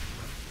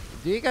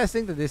 do you guys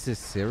think that this is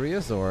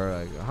serious,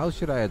 or how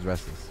should I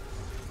address this?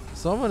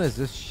 Someone is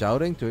just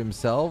shouting to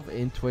himself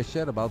in Twitch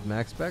chat about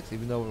MaxPax,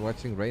 even though we're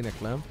watching Reynor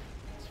Clem.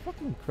 It's a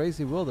fucking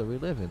crazy world that we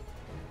live in.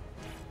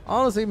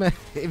 Honestly, man,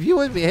 if you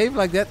would behave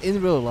like that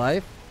in real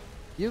life,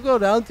 you go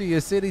down to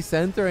your city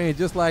center and you're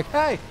just like,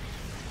 hey,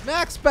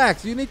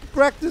 MaxPax, you need to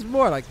practice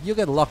more. Like, you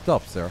get locked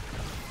up, sir.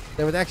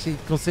 They would actually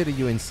consider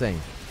you insane.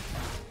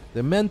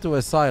 The mental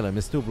asylum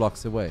is 2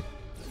 blocks away.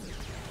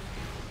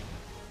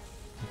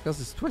 Because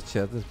it's Twitch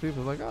chat, there's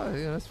people like, oh,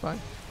 yeah, that's fine.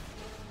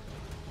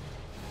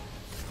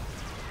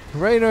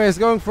 Reynor is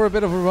going for a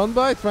bit of a run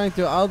by, trying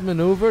to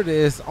outmaneuver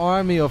this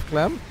army of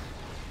Clem.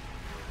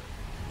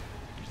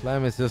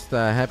 Clem is just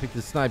happy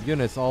to snipe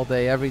units all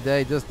day, every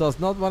day. Just does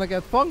not want to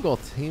get fungled.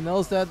 He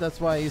knows that.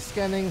 That's why he's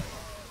scanning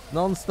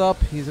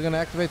non-stop. He's going to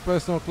activate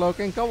personal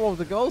cloaking. A couple of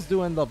the girls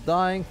do end up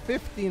dying.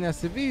 15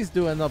 SCVs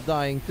do end up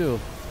dying too.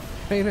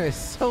 Reynor is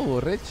so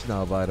rich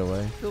now, by the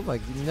way. Feels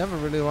like he never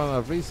really run out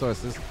of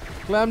resources.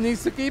 Clem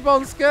needs to keep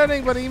on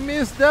scanning, but he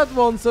missed that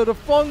one. So the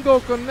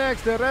fungo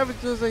connects. The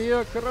Ravagers are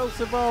here.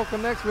 Corrosive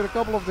connects with a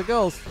couple of the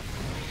girls.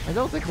 I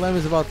don't think Clem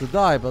is about to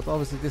die, but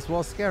obviously this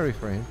was scary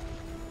for him.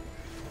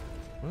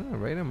 Well,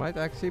 Reynor might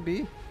actually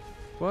be,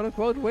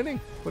 quote-unquote, winning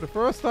for the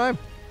first time.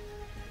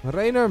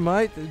 Reynor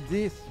might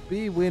indeed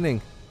be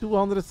winning.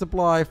 200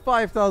 supply,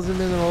 5,000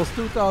 minerals,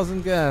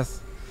 2,000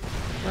 gas.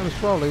 I was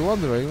probably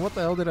wondering, what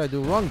the hell did I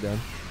do wrong then?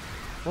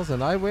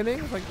 Wasn't I winning?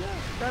 It's like, yeah,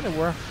 kind of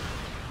were.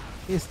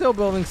 He's still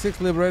building 6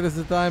 Liberators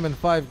at a time and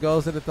 5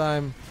 Ghosts at a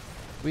time.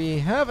 We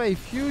have a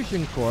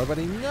Fusion Core, but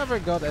he never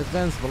got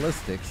Advanced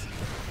Ballistics.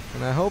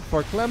 And I hope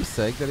for Clem's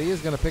sake that he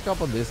is going to pick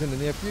up on this in the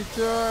near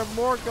future.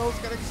 More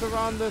Ghosts getting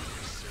surrounded.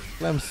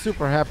 Clem's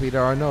super happy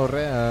there are no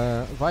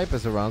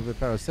Vipers around with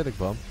Parasitic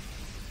Bomb.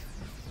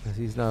 Because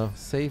he's now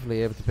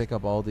safely able to pick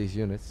up all these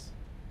units.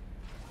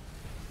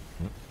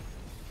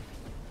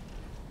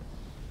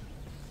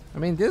 I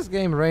mean, this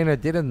game Reynor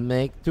didn't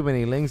make too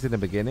many links in the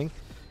beginning.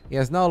 He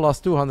has now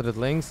lost 200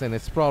 links, and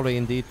it's probably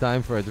indeed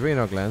time for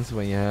Adrenal Glands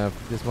when you have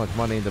this much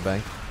money in the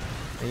bank.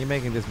 And you're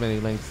making this many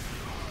links.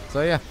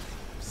 So yeah,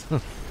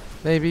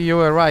 maybe you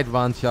were right,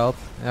 Van Child,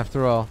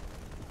 after all.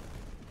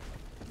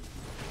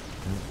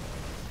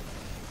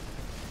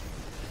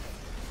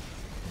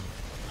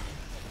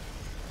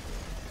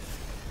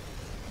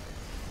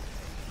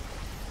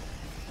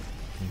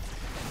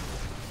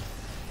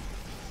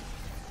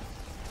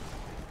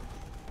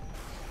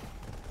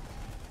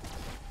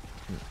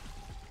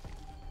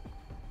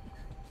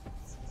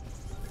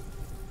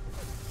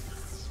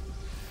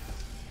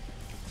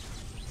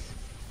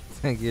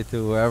 Thank you to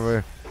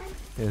whoever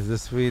is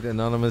this sweet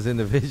anonymous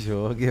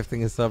individual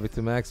gifting a sub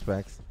to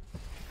MaxPax.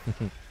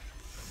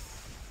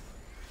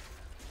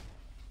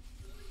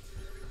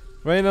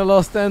 Reynor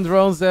lost 10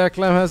 drones there.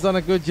 Clem has done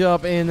a good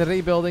job in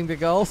rebuilding the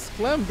gulls.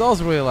 Clem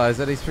does realize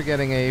that he's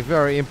forgetting a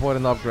very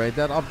important upgrade.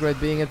 That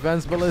upgrade being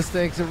advanced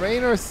ballistics.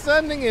 Reynor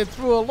sending it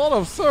through a lot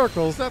of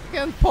circles. That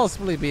can't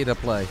possibly be the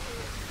play.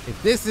 If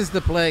this is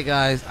the play,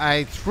 guys,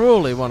 I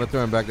truly want to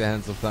turn back the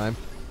hands of time.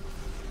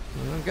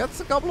 Gets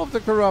a couple of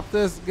the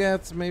corruptors,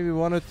 gets maybe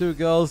 1 or 2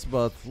 gulls,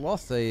 but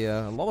lost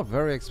a lot of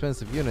very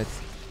expensive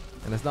units.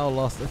 And has now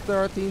lost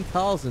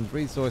 13,000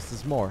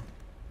 resources more.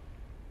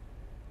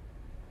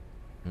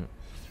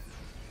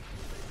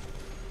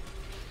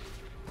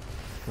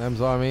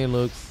 Clem's army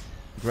looks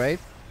great.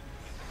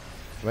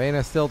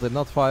 Reynor still did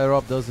not fire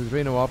up those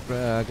adrenal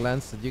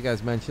glands that you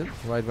guys mentioned,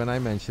 right when I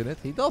mentioned it.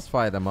 He does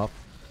fire them up.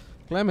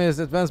 Clem is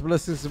advanced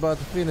ballistics about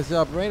to finish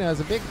up. Reynor has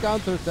a big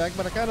counterattack,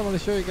 but I kind of want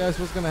to show you guys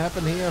what's going to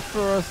happen here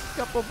first.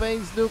 Couple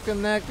banes do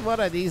connect. What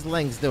are these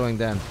links doing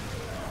then?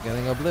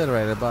 Getting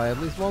obliterated by at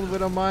least 1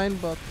 Widow Mine,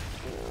 but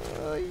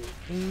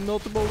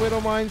multiple Widow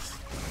Mines.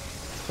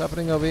 What's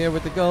happening over here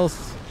with the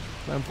ghosts?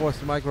 I'm forced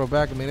to micro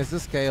back. I mean, it's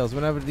just chaos.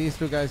 Whenever these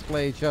 2 guys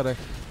play each other,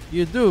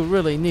 you do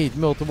really need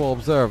multiple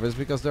observers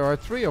because there are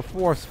 3 or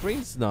 4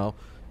 screens now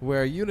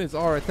where units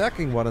are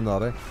attacking one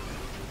another.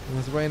 And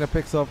as Reynor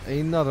picks up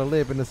another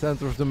lip in the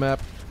center of the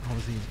map,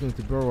 obviously he's going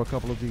to burrow a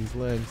couple of these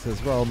legs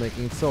as well,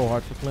 making it so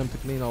hard for Clem to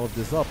clean all of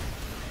this up.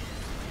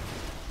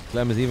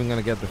 Clem is even going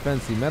to get the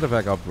fancy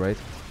medevac upgrade.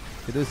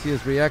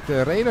 Caduceus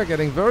reactor. Reynor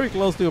getting very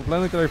close to a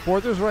planetary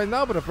fortress right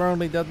now, but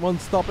apparently that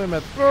won't stop him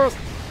at first.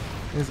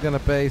 He's gonna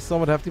pay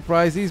somewhat hefty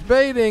price. He's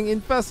baiting.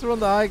 Infestor on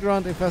the high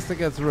ground. Infestor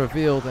gets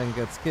revealed and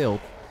gets killed.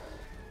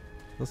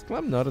 Does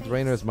Clem know that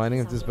Reynor is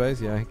mining at this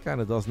base? Yeah, he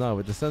kinda does now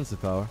with the sensor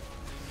tower.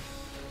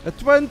 A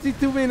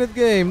 22-minute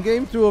game.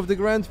 Game 2 of the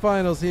Grand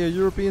Finals here.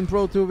 European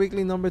Pro Tour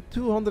Weekly number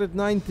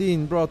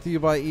 219. Brought to you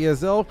by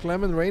ESL.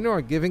 Clem and Reynor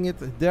are giving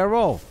it their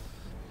all.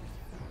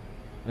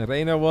 And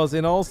Reynor was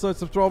in all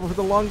sorts of trouble for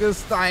the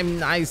longest time.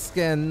 Nice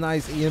scan.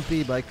 Nice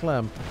EMP by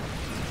Clem.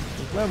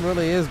 Clem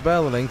really is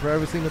battling for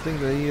every single thing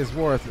that he is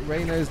worth.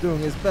 Reynor is doing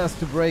his best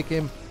to break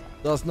him.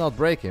 Does not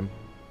break him.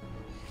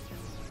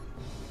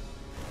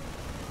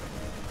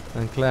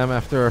 And Clem,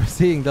 after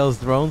seeing those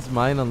drones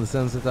mine on the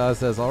sensor tower,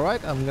 says,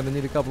 alright, I'm gonna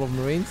need a couple of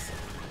marines.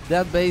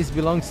 That base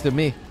belongs to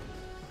me.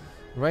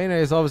 Reynor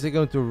is obviously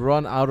going to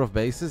run out of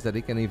bases that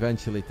he can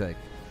eventually take.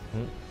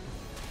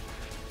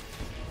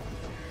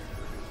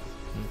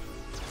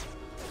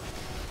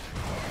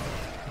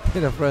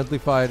 Bit of friendly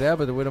fire there,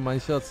 but the Widow Mine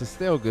shots is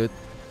still good.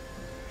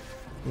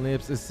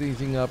 Lips is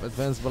sieging up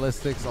advanced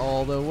ballistics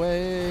all the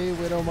way.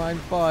 Widow Mine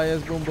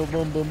fires. Boom, boom,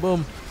 boom, boom,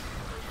 boom.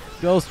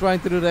 Ghost trying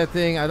to do that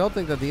thing. I don't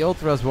think that the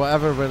ultras will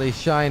ever really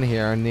shine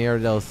here near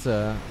those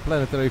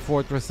planetary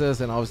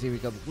fortresses. And obviously we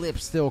got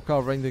Lips still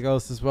covering the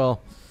Ghost as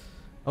well.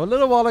 A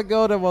little while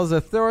ago there was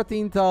a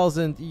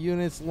 13,000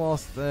 units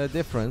lost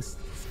difference.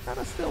 It's kind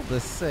of still the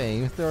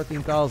same.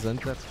 13,000.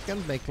 That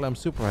can make Clem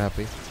super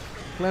happy.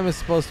 Clem is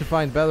supposed to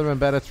find better and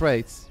better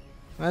trades.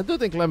 And I do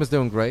think Clem is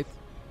doing great.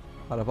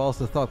 But I've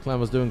also thought Clem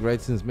was doing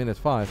great since minute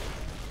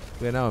 5.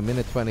 We are now in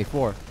minute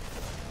 24.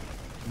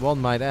 One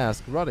might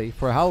ask, Roddy,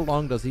 for how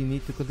long does he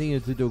need to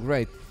continue to do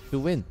great to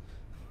win?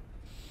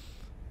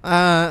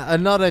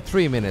 Another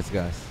 3 minutes,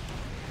 guys.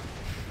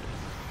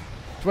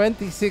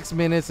 26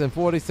 minutes and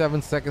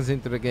 47 seconds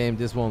into the game,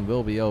 this one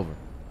will be over.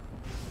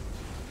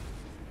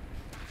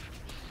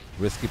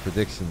 Risky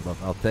prediction, but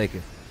I'll take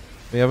it.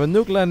 We have a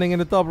nuke landing in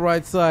the top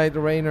right side.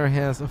 Reynor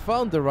has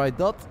found the right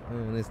dot.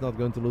 And is not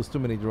going to lose too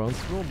many drones.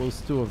 We'll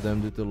lose 2 of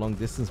them due to long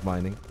distance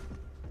mining.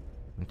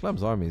 And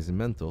Clem's army is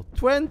mental.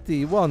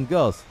 21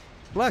 ghosts.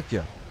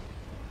 Blackjack.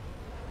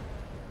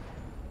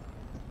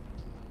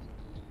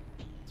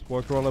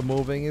 Spore crawler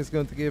moving is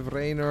going to give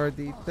Reynor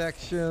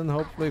detection.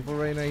 Hopefully for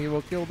Reynor he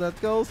will kill that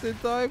ghost in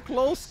time.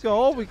 Close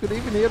call. We could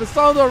even hear the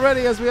sound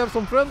already as we have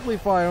some friendly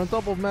fire on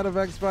top of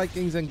medevacs,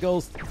 Vikings and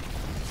ghosts.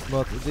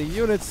 But the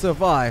units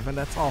survive, and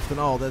that's often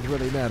all that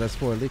really matters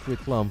for Liquid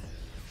Clem.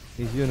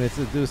 These units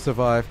do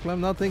survive. Clem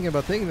not thinking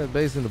about taking that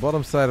base in the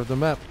bottom side of the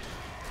map.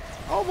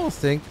 Almost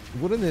think,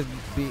 wouldn't it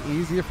be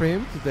easier for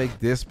him to take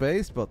this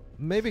base? But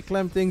maybe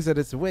Clem thinks that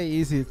it's way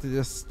easier to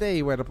just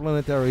stay where the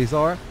planetaries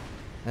are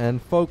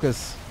and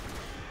focus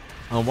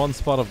on one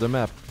spot of the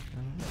map.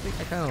 I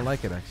think I kind of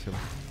like it actually.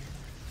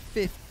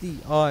 50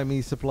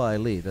 army supply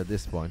lead at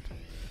this point.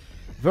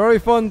 Very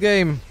fun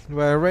game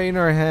where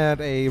Reynor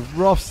had a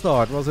rough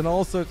start, was in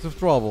all sorts of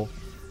trouble,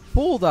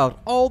 pulled out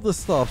all the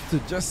stuff to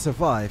just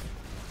survive.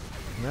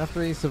 And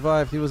after he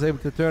survived, he was able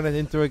to turn it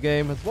into a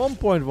game. At one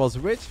point was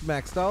rich,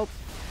 maxed out,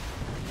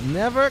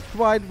 never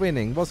quite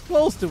winning, was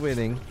close to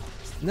winning,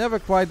 never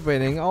quite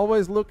winning,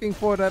 always looking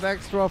for that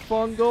extra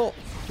fungal.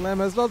 Clem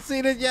has not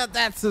seen it yet.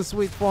 That's a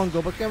sweet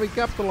fungal, but can we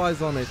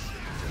capitalize on it?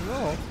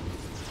 No.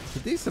 It's a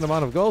decent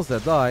amount of goals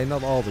that die,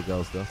 not all the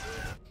goals though.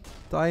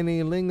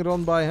 Tiny Ling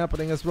run by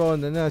happening as well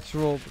in the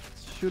natural, but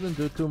shouldn't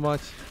do too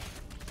much.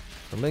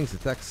 The Lings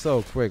attack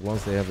so quick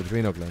once they have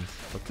adrenal glands.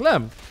 But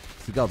Clem,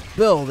 he got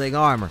building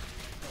armor.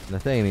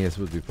 Nathanius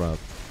would be proud.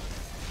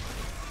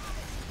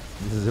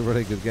 This is a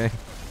really good game.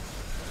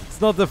 It's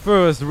It's not the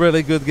first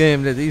really good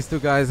game that these two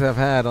guys have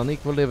had on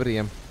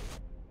Equilibrium.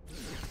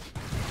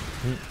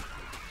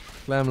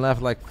 Clem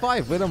left like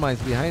 5 Widow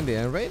Mines behind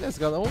there, and Reynor's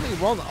got only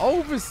one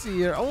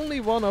Overseer.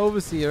 Only one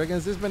Overseer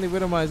against this many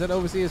Widow Mines. That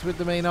Overseer is with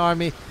the main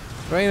army.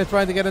 Reynor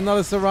trying to get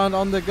another surround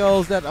on the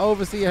goals. That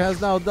Overseer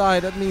has now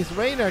died. That means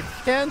Reynor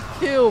can't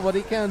kill what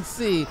he can't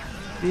see.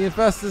 The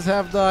Infestors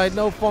have died.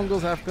 No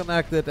Fungals have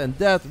connected, and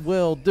that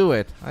will do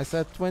it. I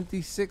said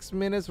 26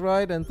 minutes,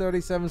 right? And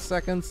 37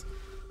 seconds.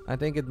 I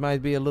think it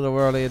might be a little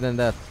earlier than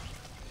that.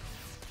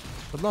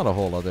 But not a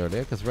whole lot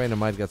earlier, because Reynor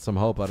might get some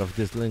hope out of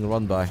this little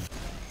run by.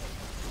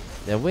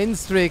 The win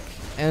streak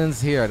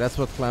ends here. That's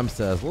what Clem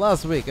says.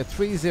 Last week, a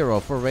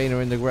 3-0 for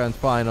Reynor in the Grand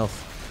Finals.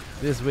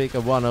 This week,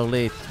 a 1-0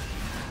 lead.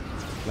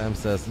 Clem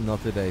says,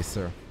 not today,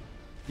 sir.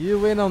 You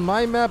win on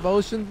my map,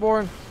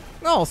 Oceanborn?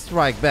 I'll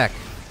strike back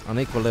on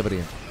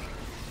Equilibrium.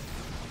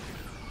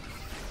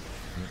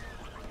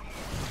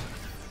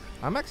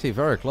 I'm actually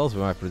very close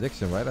with my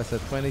prediction, right? I said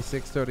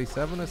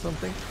 26-37 or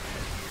something.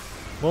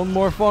 One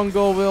more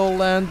fungal will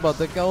land, but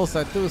the ghosts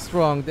are too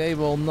strong. They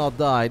will not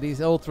die. These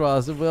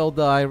Ultras will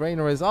die.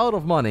 Reynor is out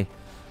of money.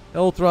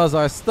 Ultras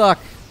are stuck.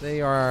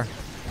 They are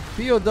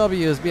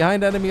POWs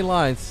behind enemy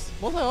lines.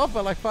 Was I off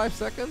by like 5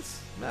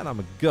 seconds? Man, I'm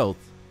a goat.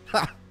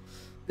 Ha!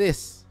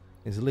 This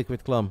is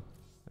Liquid Clem,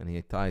 and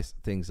he ties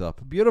things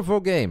up. Beautiful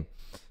game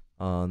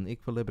on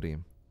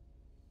Equilibrium.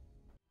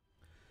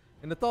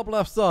 In the top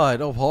left side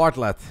of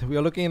Heartlet, we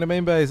are looking at the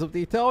main base of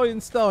the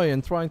Italian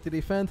Stallion trying to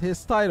defend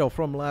his title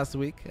from last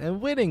week and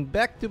winning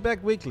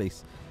back-to-back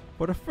weeklies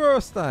for the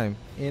first time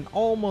in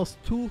almost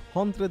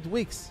 200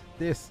 weeks.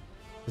 This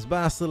is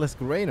Basilisk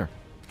Reynor.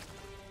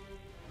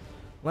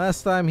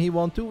 Last time he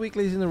won 2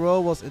 weeklies in a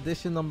row was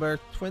edition number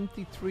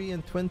 23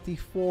 and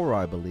 24,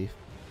 I believe.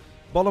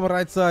 Bottom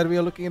right side, we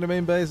are looking at the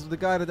main base of the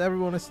guy that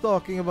everyone is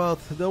talking about.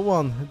 The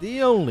one,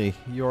 the only,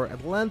 your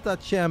Atlanta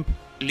champ.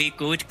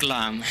 Liquid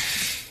Clem.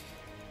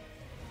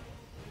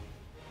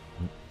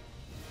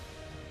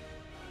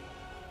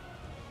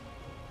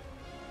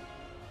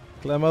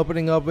 Clem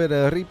opening up with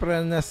a Reaper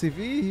and an SCV.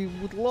 He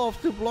would love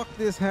to block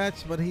this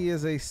hatch, but he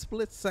is a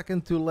split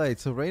second too late.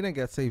 So Reynor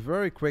gets a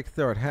very quick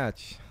third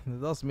hatch.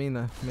 It does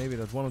mean maybe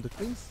that one of the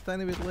queens a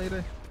tiny bit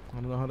later.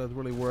 I don't know how that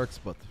really works,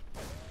 but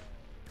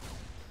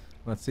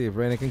let's see if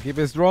Reynor can keep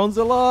his drones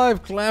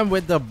alive. Clem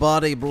with the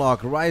body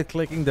block, right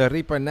clicking the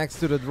Reaper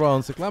next to the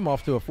drone. So Clem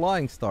off to a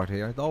flying start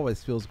here. It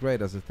always feels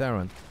great as a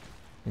Terran.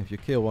 If you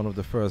kill one of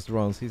the first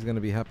drones, he's going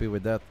to be happy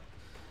with that.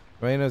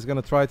 Reynor is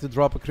going to try to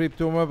drop a creep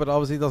tumor, but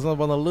obviously does not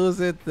want to lose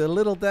it. The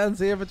little dance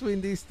here between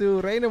these two.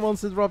 Reynor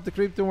wants to drop the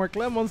creep tumor.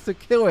 Clem wants to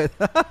kill it.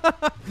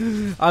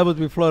 I would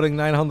be floating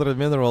 900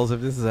 minerals if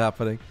this is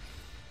happening.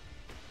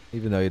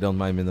 Even though you don't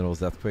mine minerals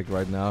that quick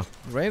right now.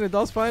 Reynor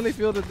does finally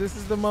feel that this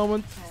is the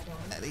moment.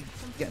 And he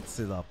gets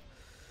it up.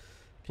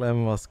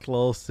 Clem was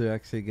close to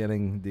actually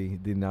getting the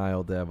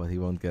denial there, but he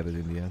won't get it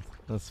in the end.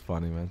 That's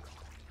funny, man.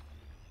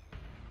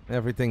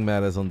 Everything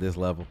matters on this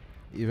level.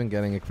 Even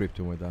getting a creep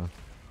tumor down.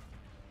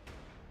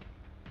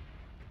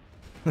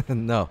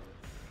 No,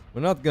 we're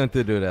not going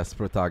to do that as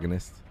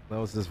protagonist. That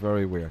was just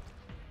very weird.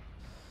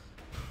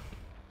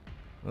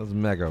 That was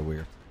mega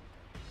weird.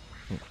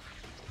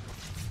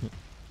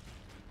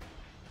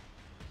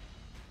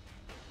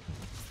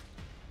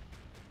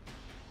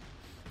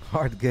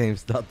 Hard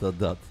games, ...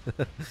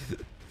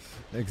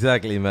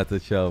 Exactly, Meta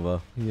Chova.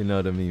 You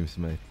know the memes,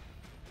 mate.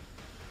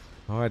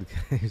 Hard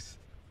games.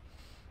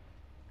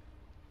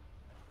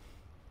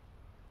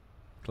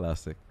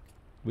 Classic.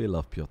 We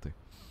love Piotr.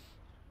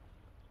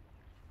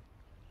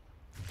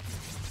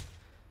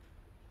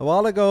 A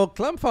while ago,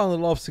 Clem found a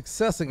lot of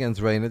success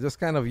against Reynor,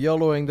 just kind of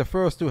YOLOing the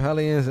first 2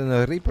 Hellions and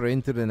a Reaper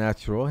into the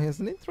natural. He has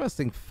an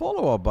interesting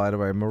follow-up, by the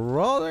way.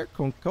 Marauder,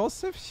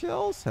 Concussive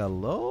Shells,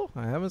 hello?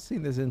 I haven't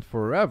seen this in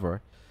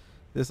forever.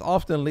 This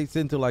often leads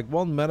into like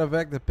one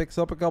medevac that picks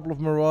up a couple of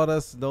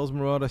Marauders. Those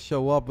Marauders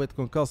show up with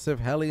Concussive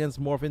Hellions,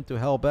 morph into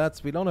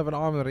Hellbats. We don't have an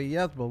armory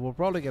yet, but we'll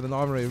probably get an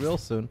armory real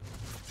soon.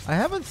 I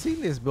haven't seen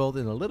this build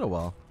in a little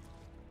while.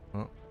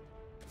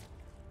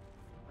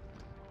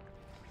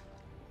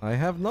 I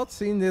have not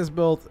seen this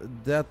build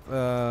that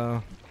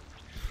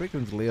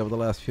frequently over the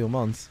last few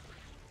months.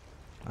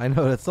 I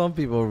know that some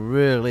people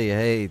really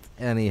hate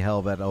any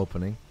Hellbat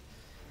opening.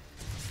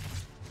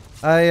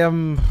 I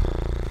am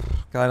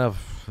kind of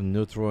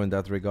neutral in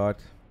that regard.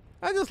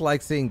 I just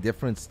like seeing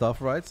different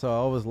stuff, right? So I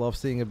always love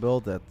seeing a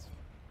build that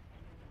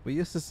we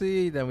used to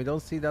see, then we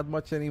don't see that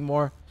much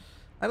anymore.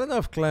 I don't know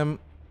if Clem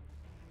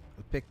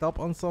picked up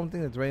on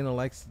something that Reynor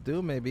likes to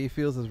do. Maybe he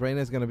feels that Reynor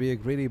is going to be a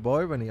greedy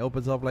boy when he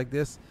opens up like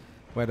this.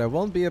 Where there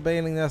won't be a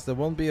Bailing Nest, there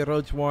won't be a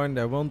Roach Warren,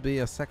 there won't be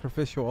a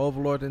Sacrificial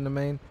Overlord in the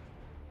main.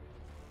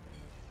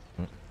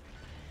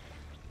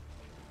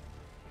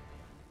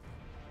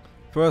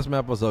 First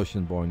map was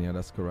Oceanborn, yeah,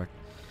 that's correct.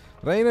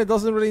 Reynor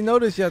doesn't really know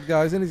this yet,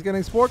 guys, and he's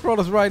getting Spore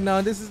Crawlers right now,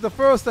 and this is the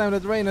first time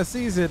that Reynor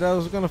sees it. I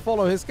was going to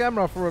follow his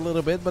camera for a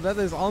little bit, but that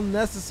is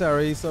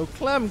unnecessary, so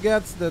Clem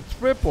gets the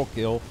triple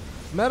kill.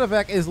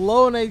 Medevac is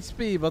low on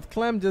HP, but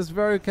Clem just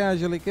very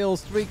casually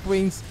kills 3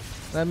 queens.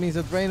 That means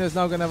that Reynor is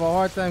now going to have a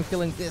hard time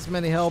killing this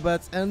many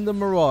Hellbats and the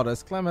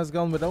Marauders. Clem has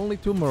gone with only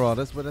 2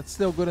 Marauders, but that's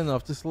still good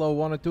enough to slow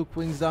 1 or 2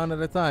 Queens down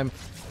at a time.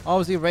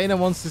 Obviously, Reynor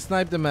wants to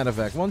snipe the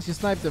medevac. Once you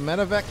snipe the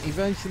medevac,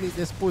 eventually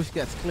this push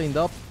gets cleaned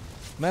up.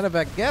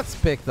 Medevac gets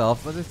picked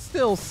off, but it's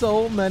still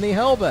so many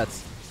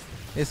Hellbats.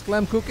 Is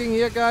Clem cooking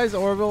here, guys,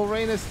 or will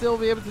Reynor still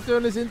be able to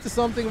turn this into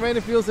something?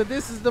 Reynor feels that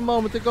this is the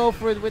moment to go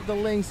for it with the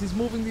links. He's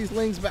moving these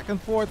links back and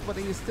forth, but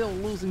he is still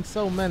losing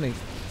so many.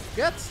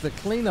 Gets the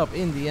cleanup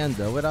in the end,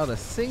 though, without a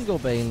single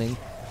Baneling,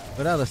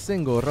 without a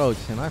single Roach,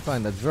 and I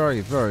find that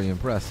very, very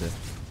impressive.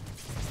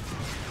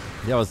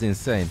 That was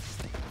insane.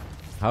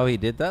 How he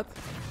did that?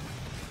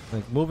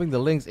 Like, moving the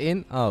links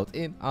in,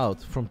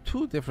 out, from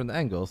 2 different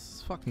angles.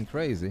 It's fucking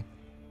crazy.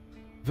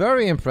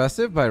 Very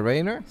impressive by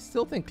Reynor.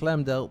 Still think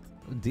Clem dealt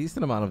a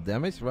decent amount of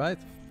damage, right?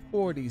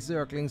 40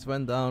 Zerglings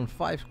went down,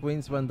 5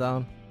 Queens went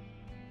down.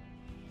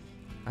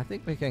 I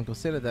think we can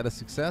consider that a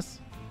success.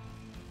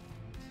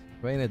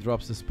 Reynor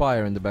drops the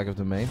Spire in the back of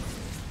the main.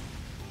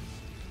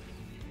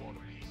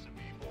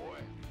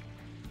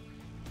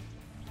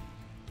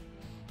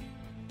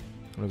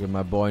 Look at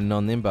my boy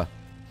Non-Nimba.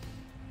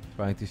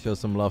 Trying to show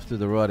some love to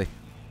the Roddy.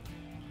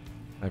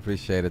 I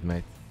appreciate it,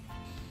 mate.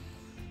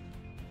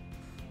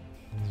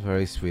 It's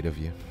very sweet of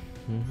you.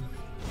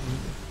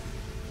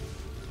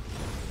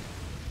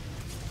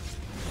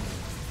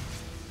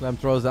 Clem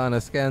throws down a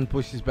scan,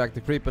 pushes back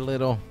the creep a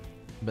little.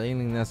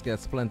 Baneling Nest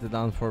gets planted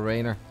down for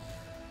Reynor.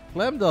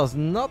 Clem does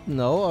not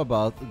know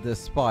about the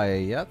Spire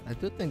yet. I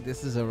do think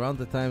this is around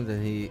the time that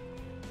he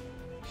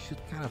should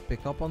kind of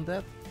pick up on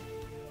that.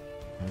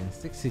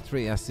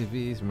 63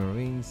 SCVs,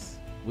 Marines,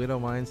 Widow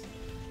Mines.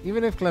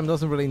 Even if Clem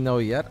doesn't really know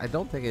yet, I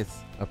don't think it's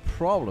a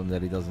problem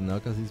that he doesn't know,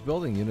 because he's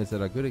building units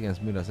that are good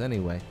against Mutas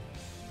anyway.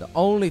 The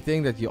only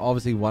thing that you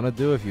obviously want to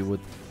do, if you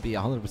would be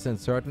 100%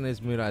 certain, is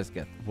Mutas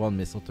get 1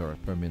 missile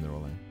turret per mineral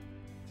line.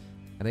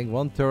 I think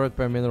 1 turret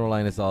per mineral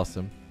line is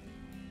awesome.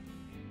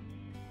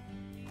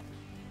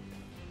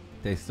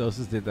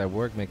 Tastosis did that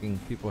work, making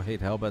people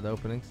hate Hellbat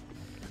openings.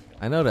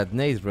 I know that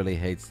Nate really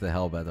hates the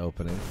Hellbat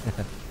opening.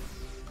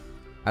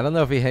 I don't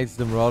know if he hates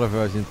the Marauder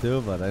version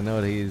too, but I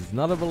know that he's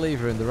not a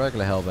believer in the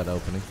regular Hellbat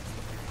opening.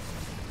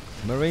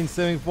 Marines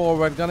swimming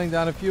forward, gunning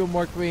down a few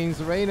more Queens.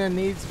 Reynor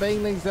needs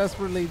Banelings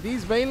desperately.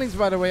 These Banelings,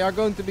 by the way, are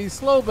going to be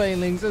slow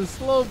Banelings, and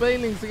slow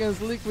Banelings against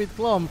Liquid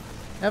Clem.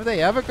 Have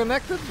they ever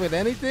connected with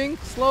anything?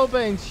 Slow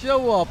Banes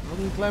show up.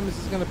 And Clem is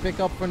just going to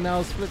pick up for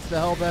now, splits the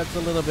Hellbats a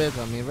little bit.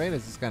 I mean,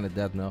 Reynor's is kind of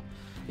dead now.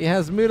 He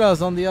has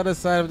Mutas on the other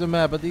side of the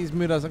map, but these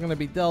Mutas are going to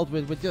be dealt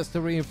with just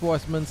the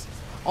reinforcements.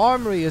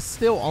 Armory is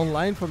still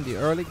online from the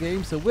early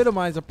game, so Widow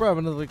Mines are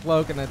permanently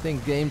cloaked, and I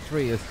think game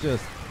 3 is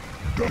just...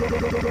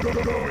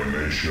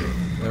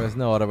 there is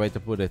no other way to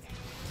put it.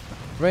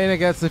 Reynor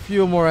gets a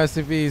few more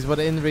SCVs, but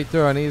in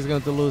return he's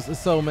going to lose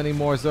so many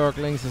more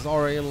Zerglings. Has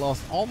already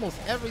lost almost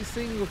every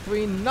single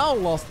Queen, now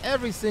lost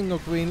every single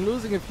Queen,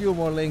 losing a few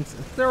more links.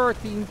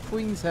 13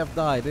 Queens have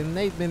died. In an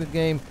 8-minute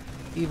game,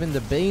 even the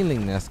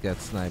Baneling Nest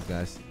gets sniped,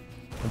 guys.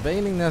 The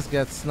Baneling Nest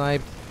gets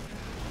sniped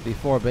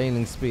before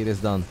Baneling speed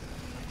is done.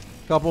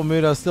 Couple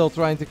Mutas still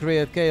trying to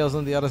create chaos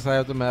on the other side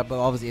of the map, but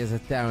obviously as a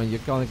Terran you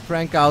can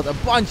crank out a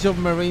bunch of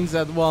Marines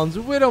at once.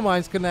 Widow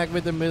Mines connect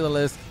with the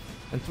Mutalisk,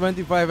 and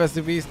 25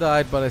 SCVs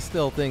died, but I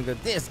still think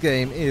that this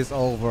game is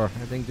over.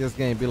 I think this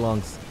game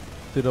belongs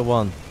to the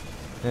one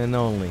and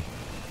only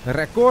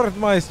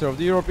Rekordmeister of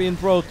the European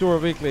Pro Tour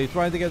Weekly,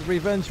 trying to get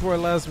revenge for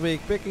last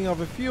week, picking up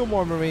a few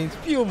more Marines,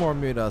 few more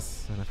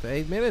Mutas, and after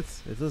 8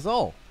 minutes, it is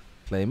all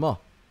Clem.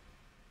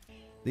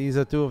 These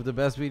are 2 of the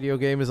best video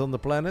gamers on the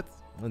planet,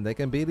 and they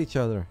can beat each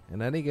other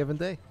in any given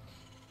day.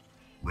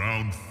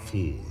 Round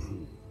 4.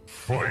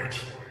 Fight.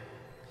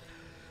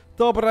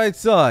 Top right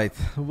side,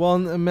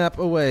 1 map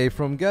away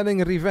from getting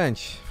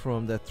revenge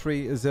from that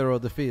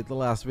 3-0 defeat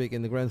last week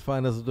in the grand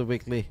finals of the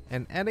weekly,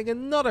 and adding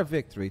another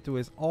victory to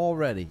his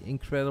already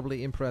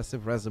incredibly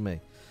impressive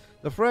resume.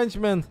 The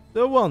Frenchman,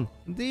 the one,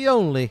 the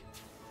only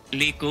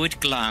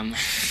Liquid Clem.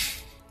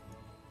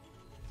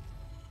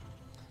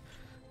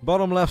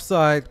 Bottom left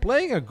side,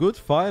 playing a good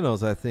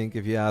finals, I think,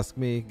 if you ask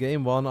me.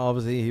 Game 1,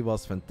 obviously, he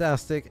was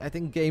fantastic. I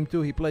think game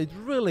 2, he played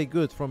really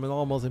good from an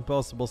almost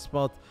impossible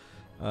spot.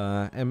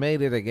 And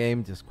made it a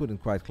game, just couldn't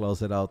quite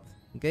close it out.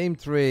 Game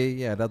 3,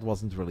 yeah, that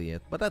wasn't really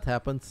it. But that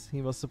happens.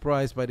 He was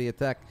surprised by the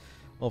attack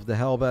of the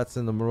Hellbats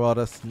and the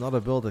Marauders. Not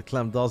a build that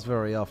Clem does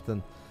very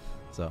often.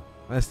 So,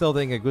 I still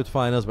think a good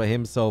finals by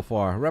him so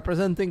far.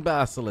 Representing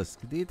Basilisk,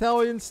 the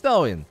Italian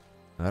stallion,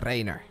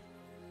 Reynor.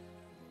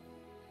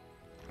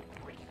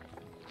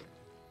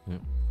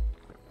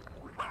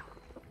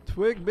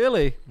 Twig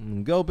Billy.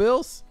 Go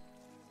Bills.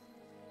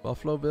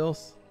 Buffalo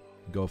Bills.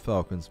 Go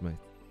Falcons, mate.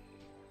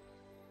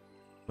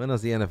 When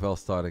does the NFL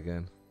start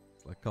again?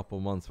 It's like a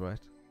couple months, right?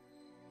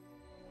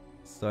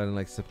 Starting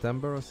like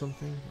September or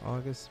something?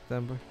 August,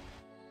 September?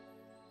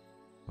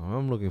 Oh,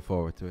 I'm looking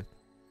forward to it.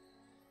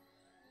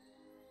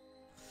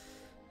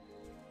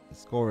 The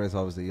score is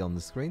obviously on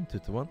the screen,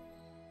 2-1.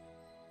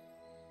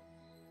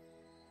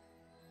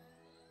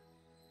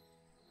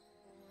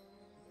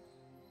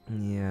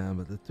 Yeah,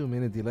 but the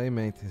 2-minute delay,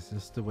 mate, is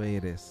just the way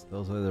it is.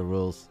 Those are the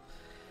rules.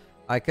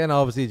 I can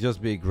obviously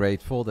just be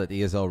grateful that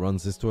ESL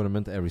runs this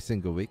tournament every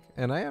single week,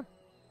 and I am.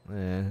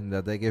 And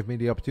that they give me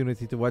the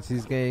opportunity to watch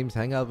these games,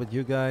 hang out with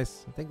you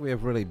guys. I think we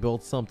have really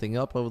built something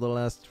up over the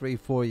last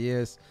 3-4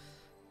 years.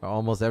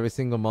 Almost every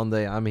single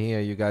Monday I'm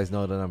here. You guys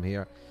know that I'm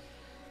here.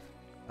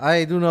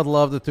 I do not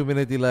love the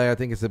 2-minute delay. I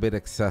think it's a bit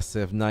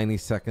excessive. 90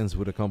 seconds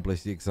would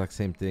accomplish the exact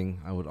same thing.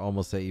 I would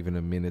almost say even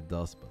a minute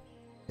does, but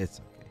it's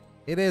okay.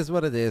 It is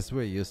what it is.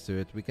 We're used to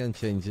it. We can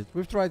change it.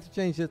 We've tried to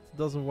change it. It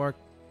doesn't work.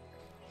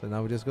 So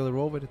now we just gotta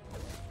roll with it.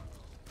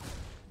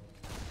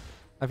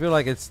 I feel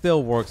like it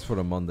still works for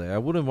the Monday. I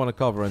wouldn't want to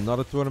cover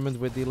another tournament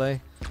with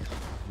delay,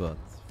 but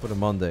for the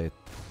Monday it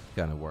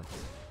kind of works.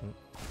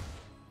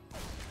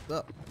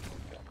 Oh.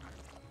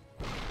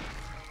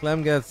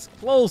 Clem gets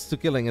close to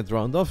killing a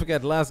drone. Don't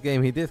forget, last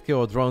game he did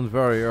kill a drone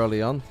very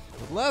early on.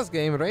 But last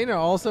game, Reynor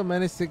also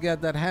managed to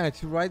get that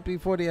hatch right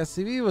before the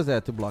SCV was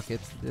there to block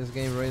it. This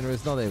game, Reynor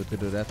is not able to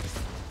do that.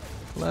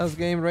 Last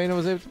game, Reynor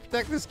was able to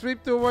protect the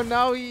Streep Tower.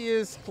 Now he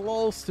is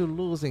close to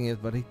losing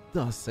it, but he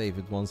does save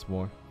it once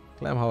more.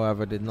 Clem,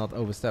 however, did not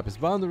overstep his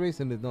boundaries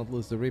and did not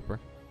lose the Reaper.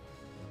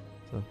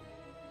 So,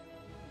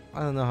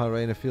 I don't know how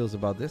Reynor feels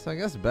about this. I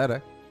guess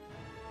better.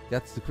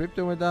 Gets the Creep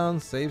Tower down,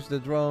 saves the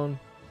drone.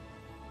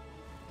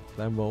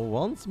 Clem will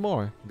once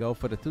more go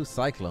for the 2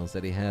 Cyclones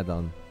that he had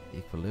on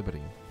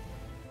Equilibrium.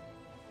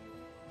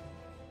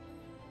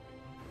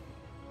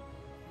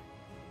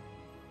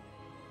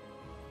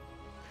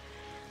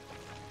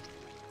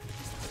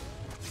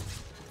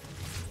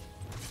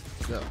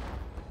 So.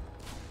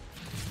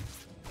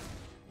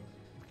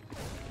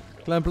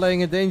 Clem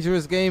playing a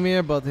dangerous game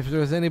here, but if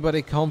there's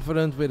anybody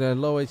confident with a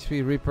low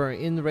HP Reaper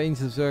in range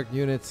of Zerg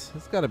units,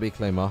 it's gotta be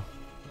Clem.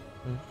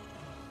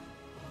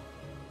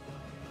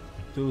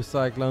 2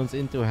 Cyclones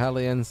into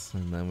Hellions,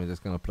 and then we're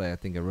just gonna play, I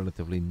think, a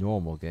relatively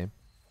normal game.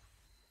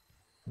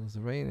 Does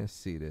Reynor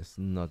see this?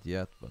 Not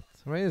yet, but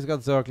Reynor's got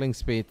Zergling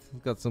speed,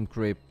 he's got some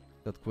creep,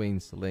 got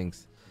Queens,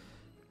 Lynx.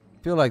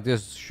 Feel like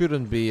this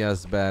shouldn't be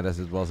as bad as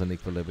it was in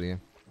Equilibrium.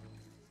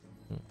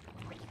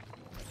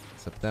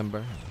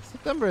 September.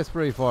 September is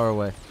pretty far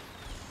away.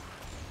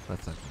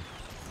 That's okay.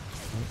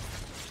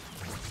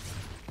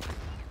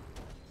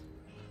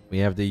 We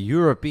have the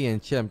European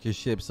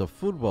Championships of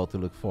Football to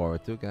look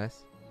forward to,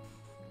 guys.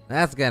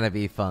 That's gonna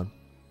be fun.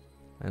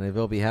 And it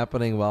will be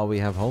happening while we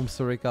have Home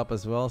Story Cup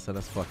as well, so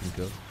that's fucking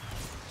good.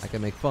 I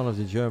can make fun of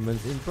the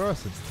Germans in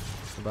person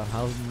about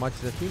how much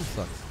their team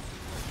sucks.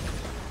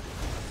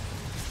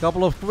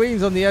 Couple of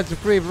Queens on the edge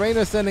of creep.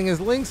 Reynor sending his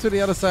Lynx to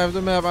the other side of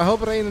the map. I hope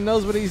Reynor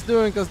knows what he's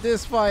doing, because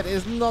this fight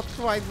is not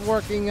quite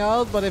working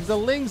out. But if the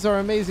Lynx are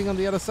amazing on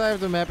the other side of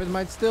the map, it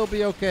might still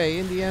be okay.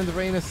 In the end,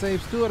 Reynor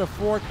saves 2 out of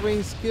 4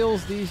 Queens,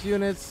 kills these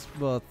units,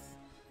 but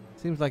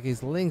seems like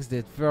his Lynx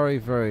did very,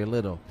 very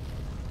little.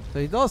 So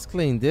he does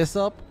clean this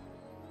up,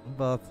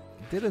 but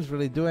didn't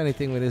really do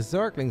anything with his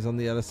Zerglings on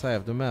the other side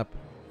of the map.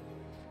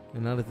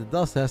 And now that the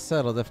dust has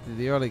settled after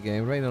the early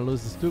game, Reynor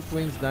loses 2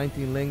 Queens,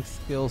 19 Lynx,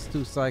 kills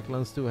 2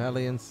 Cyclones, 2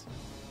 Hellions,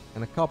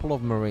 and a couple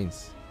of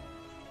Marines.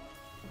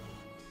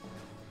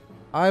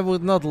 I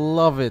would not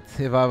love it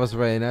if I was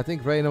Reynor. I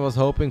think Reynor was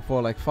hoping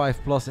for like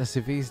 5+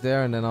 SCVs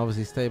there and then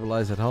obviously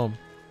stabilize at home.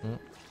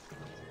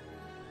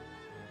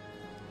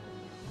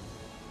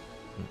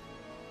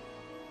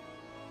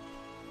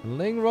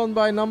 Ling run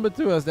by number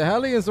 2 as the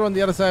Hellions are on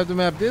the other side of the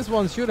map. This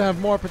one should have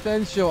more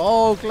potential.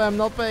 Oh, Clem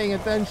not paying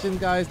attention,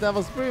 guys. That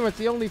was pretty much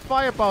the only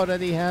firepower that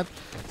he had.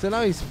 So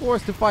now he's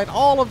forced to fight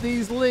all of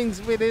these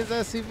Lynx with his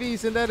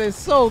SCVs, and that is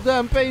so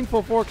damn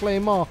painful for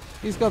Clement.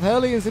 He's got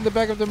Hellions in the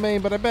back of the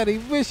main, but I bet he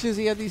wishes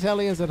he had these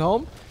Hellions at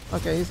home.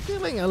 Okay, he's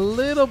killing a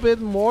little bit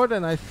more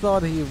than I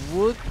thought he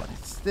would, but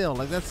it's still,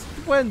 like, that's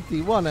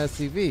 21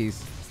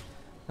 SCVs.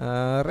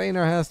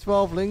 Reynor has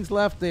 12 Lynx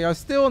left. They are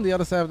still on the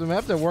other side of the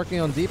map. They're working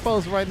on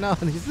depots right now,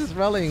 and he's just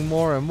rallying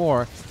more and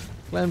more.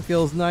 Clem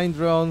kills 9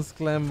 drones.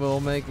 Clem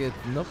will make it,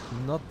 nope,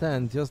 not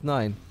 10, just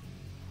 9.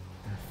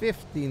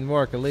 15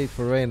 worker lead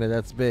for Reynor,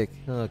 that's big.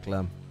 Oh,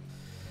 Clem.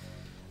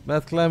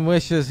 But Clem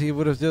wishes he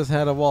would have just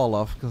had a wall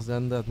off, because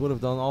then that would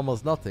have done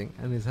almost nothing,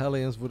 and his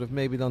Hellions would have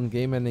maybe done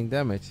game-ending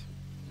damage.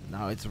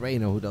 Now it's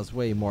Reynor who does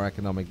way more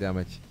economic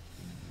damage.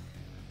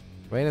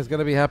 Reynor's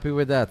gonna be happy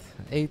with that.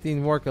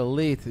 18 worker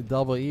lead,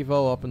 double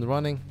Evo up and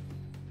running.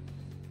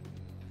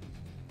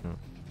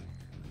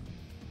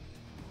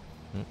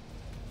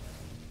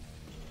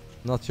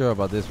 Not sure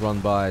about this run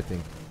by, I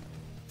think.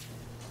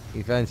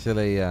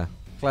 Eventually,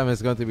 Clem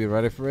is going to be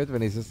ready for it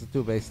when he's just a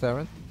 2-base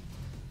Terran.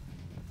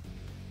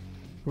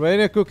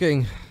 Reynor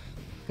cooking.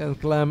 Can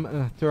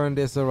Clem turn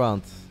this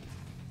around?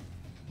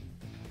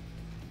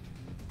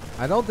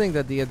 I don't think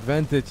that the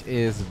advantage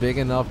is big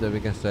enough that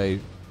we can say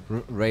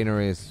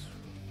Reynor is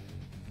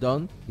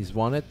done. He's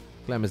won it.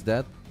 Clem is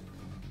dead.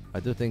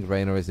 I do think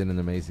Reynor is in an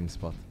amazing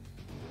spot.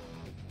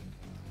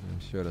 I'm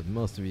sure that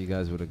most of you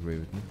guys would agree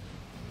with me.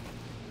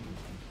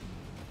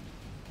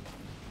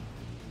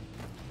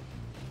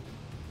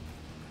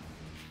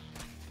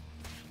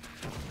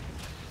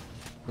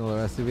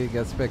 Another SCV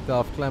gets picked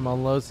off. Clem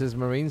unloads his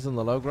marines on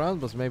the low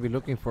ground. Was maybe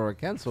looking for a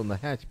cancel on the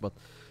hatch, but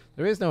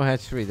there is no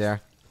hatchery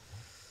there.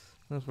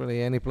 Not really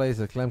any place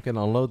that Clem can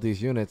unload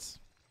these units.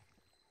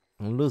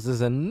 And loses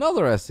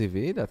another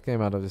SCV that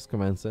came out of his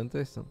command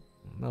center. So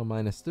now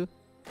 -2.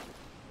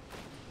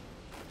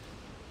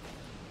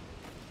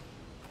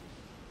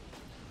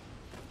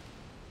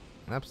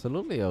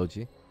 Absolutely,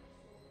 OG.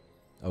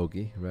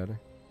 Ogie, rather.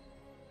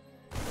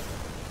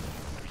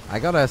 I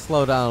gotta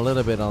slow down a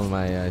little bit on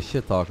my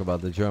shit talk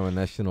about the German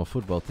national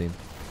football team.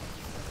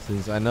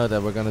 Since I know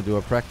that we're gonna do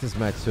a practice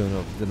match soon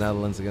of the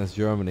Netherlands against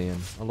Germany, and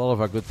a lot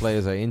of our good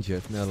players are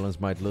injured. Netherlands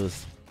might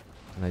lose.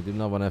 And I do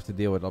not want to have to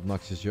deal with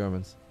obnoxious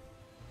Germans.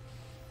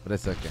 But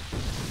it's okay.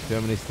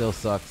 Germany still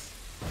sucks.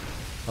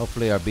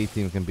 Hopefully our B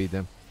team can beat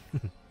them.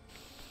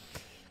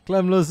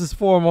 Clem loses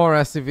 4 more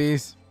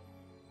SCVs.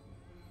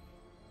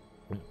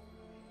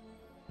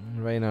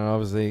 Reynor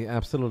obviously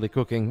absolutely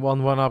cooking.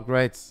 1-1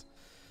 upgrades.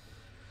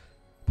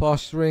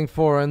 Posturing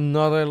for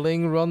another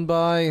Ling run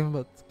by.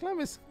 But Clem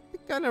is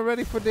kind of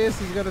ready for this.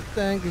 He's got a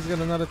tank. He's got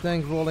another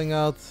tank rolling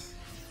out.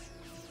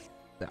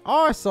 There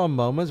are some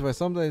moments where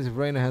sometimes if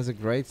Reynor has a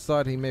great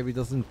start, he maybe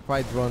doesn't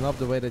quite drone up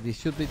the way that he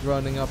should be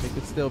droning up. He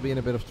could still be in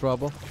a bit of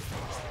trouble.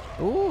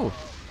 Ooh.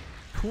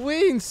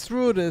 Queens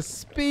through the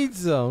speed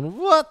zone.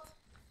 What?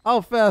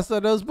 How fast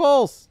are those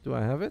balls? Do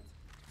I have it?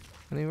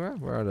 Anywhere?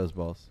 Where are those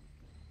balls?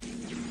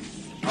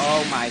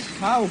 Oh my,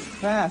 how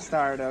fast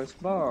are those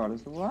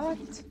balls?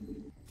 What?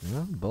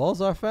 Yeah,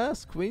 balls are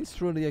fast. Queens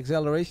through the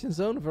acceleration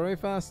zone. Very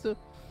fast too.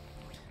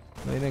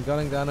 Reynor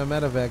gunning down a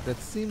medevac that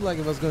seemed like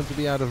it was going to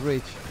be out of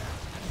reach.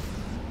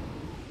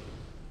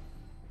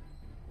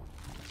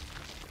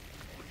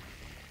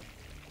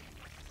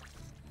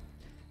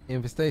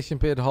 Infestation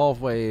pit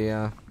halfway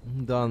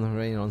done.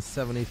 Reynor on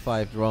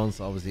 75 drones.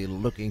 Obviously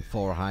looking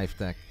for hive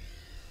tech.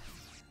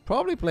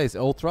 Probably plays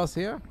ultras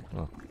here.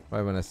 Well,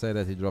 right when I say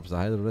that he drops the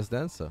hydro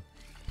resistance, so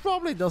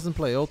probably doesn't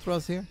play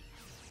ultras here.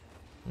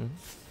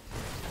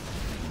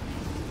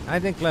 I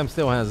think Clem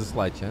still has a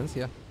slight chance,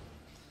 yeah.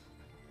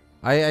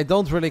 I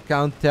don't really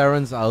count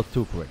Terrans out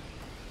too quick.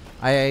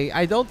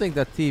 I don't think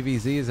that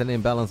TVZ is an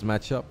imbalanced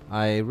matchup.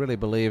 I really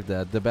believe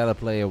that the better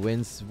player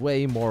wins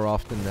way more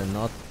often than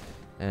not.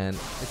 And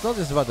it's not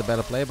just about the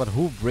better player, but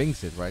who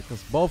brings it, right?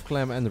 Because both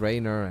Clem and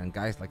Reynor and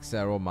guys like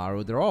Sero,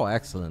 Maru, they're all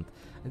excellent.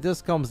 It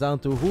just comes down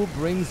to who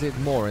brings it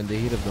more in the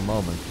heat of the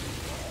moment.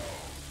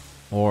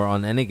 Or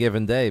on any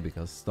given day,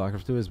 because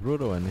StarCraft 2 is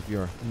brutal, and if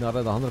you're not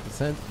at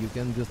 100%, you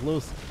can just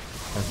lose.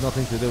 It has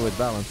nothing to do with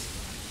balance.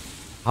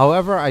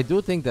 However, I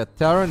do think that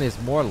Terran is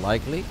more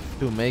likely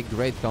to make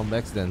great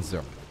comebacks than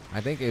Zerg.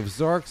 I think if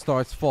Zerg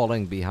starts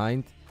falling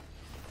behind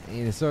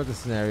in certain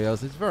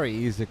scenarios, it's very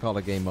easy to call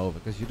a game over,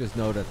 because you just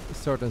know that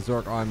certain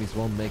Zerg armies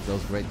won't make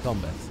those great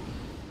comebacks.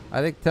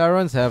 I think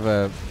Terrans have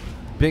a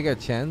bigger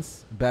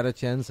chance, better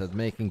chance at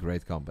making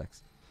great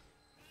comebacks.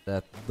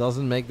 That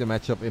doesn't make the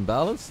matchup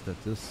imbalanced.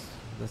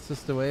 That's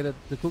just the way that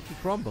the cookie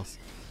crumbles.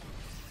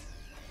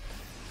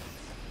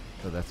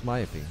 So that's my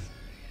opinion.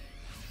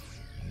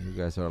 You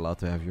guys are allowed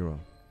to have your own.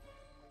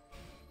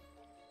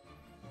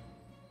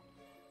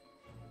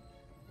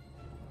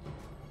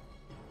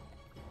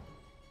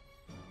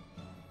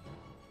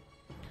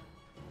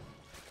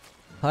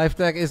 Hive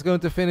Tech is going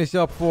to finish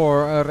up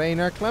for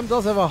Reynor. Clem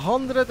does have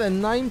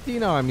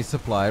 119 army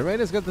supply.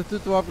 Reynor's got the 2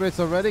 upgrades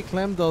already.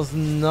 Clem does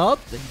not.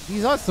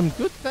 These are some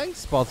good tank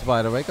spots,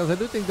 by the way, because I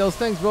do think those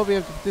tanks will be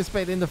able to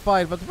participate in the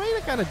fight. But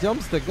Reynor kind of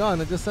jumps the gun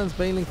and just sends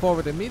Baneling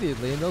forward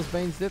immediately. And those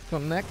Banes did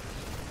connect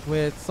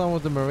with some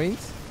of the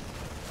Marines.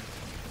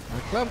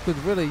 Clem could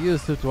really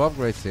use 2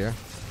 upgrades here.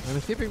 And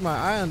I'm keeping my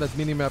eye on that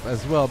minimap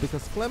as well,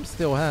 because Clem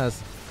still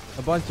has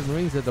a bunch of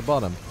Marines at the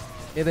bottom.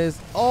 It is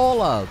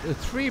all out, a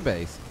 3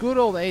 base, good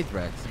old 8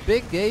 racks.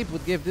 Big Gabe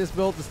would give this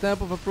build the stamp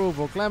of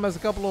approval. Clem has a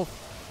couple of...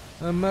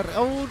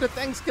 oh, the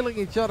tanks killing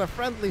each other.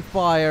 Friendly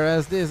fire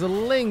as this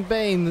Ling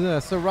Bane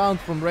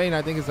surround from Reynor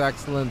I think is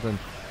excellent. And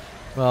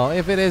well,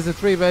 if it is a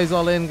 3 base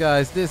all in,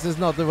 guys, this is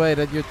not the way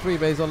that your 3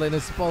 base all in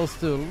is supposed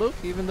to look.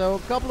 Even though a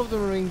couple of the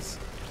Marines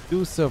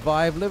do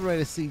survive,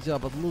 Liberator siege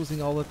up, but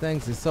losing all the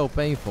tanks is so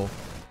painful.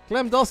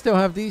 Clem does still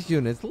have these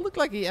units. Look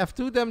like he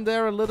F2'd them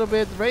there a little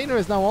bit. Reynor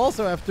is now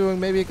also F2'ing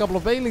maybe a couple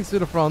of Banelings to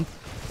the front.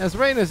 As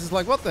Reynor is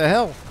like, what the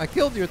hell? I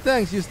killed your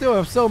tanks. You still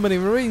have so many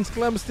Marines.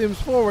 Clem stims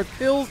forward,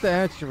 kills the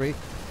hatchery.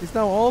 He's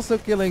now also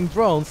killing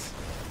drones.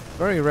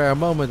 Very rare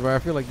moment where I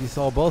feel like you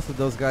saw both of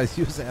those guys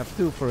use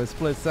F2 for a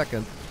split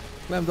second.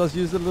 Clem does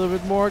use it a little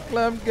bit more.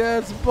 Clem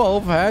gets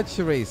both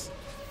hatcheries.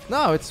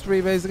 Now it's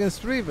 3 base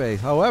against 3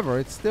 base. However,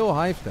 it's still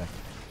Hive Tech.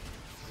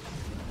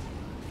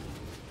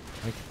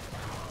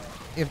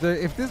 If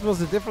this was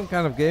a different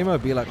kind of game,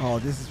 I'd be like, oh,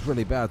 this is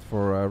really bad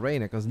for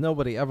Reynor, because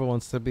nobody ever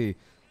wants to be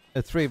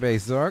a 3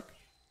 base Zerg.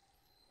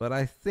 But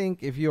I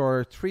think if you're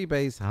a 3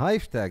 base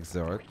Hive Tech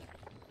Zerg,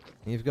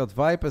 and you've got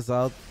Vipers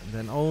out,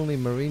 then only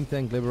Marine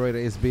Tank Liberator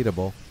is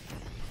beatable.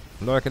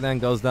 Lurker then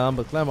goes down,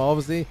 but Clem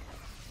obviously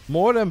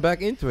more than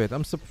back into it.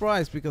 I'm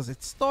surprised because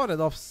it started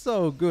off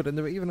so good and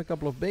there were even a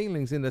couple of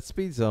banelings in that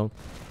speed zone.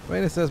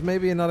 Reynor says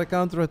maybe another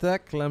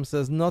counterattack. Clem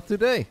says not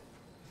today.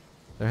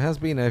 There has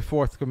been a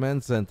 4th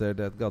command center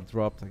that got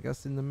dropped. I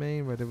guess in the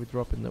main. Where did we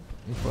drop it? Nope.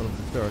 In front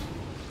of the 3rd.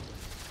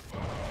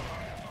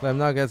 Clem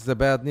now gets the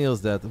bad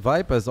news that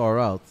Vipers are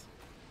out.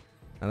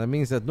 And that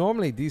means that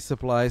normally these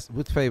supplies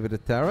would favor the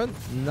Terran.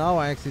 Now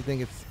I actually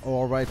think it's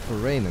alright for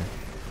Reynor.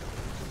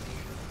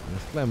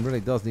 Clem really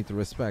does need to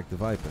respect the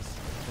Vipers.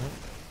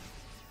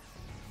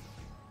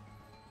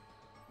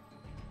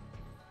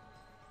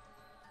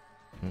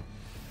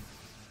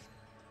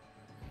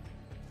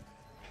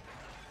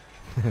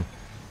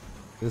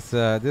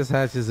 This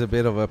hatch is a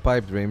bit of a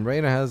pipe dream.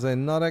 Reynor has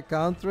another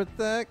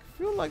counterattack.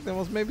 Feel like there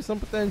was maybe some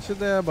potential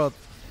there, but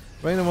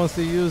Reynor wants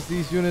to use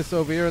these units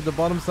over here at the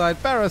bottom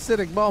side.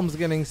 Parasitic bombs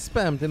getting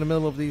spammed in the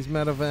middle of these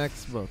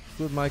medevacs, but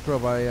good micro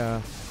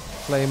by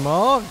Clem.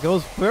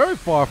 Goes very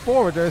far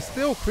forward. There's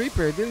still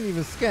Creeper. Didn't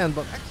even scan,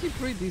 but actually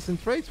 3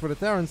 decent trades for the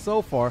Terran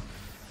so far.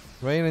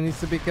 Reynor needs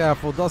to be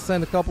careful. Does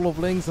send a couple of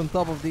links on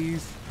top of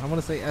these, I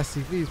want to say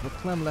SCVs, but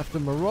Clem left a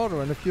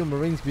Marauder and a few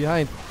Marines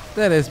behind.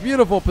 That is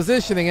beautiful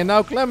positioning, and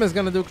now Clem is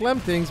going to do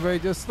Clem things where he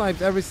just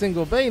snipes every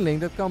single baneling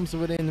that comes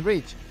within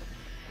reach.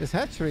 This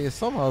hatchery is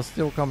somehow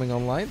still coming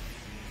online.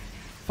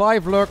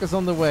 5 lurkers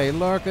on the way.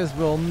 Lurkers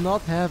will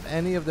not have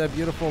any of their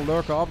beautiful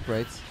lurker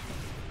upgrades.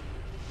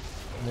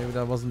 Maybe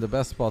that wasn't the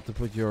best spot to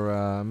put your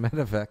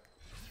medevac.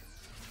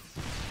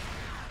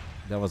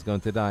 That was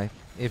going to die.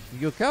 If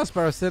you cast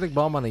Parasitic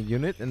Bomb on a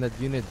unit and that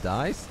unit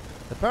dies,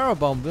 the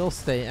Parabomb will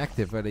stay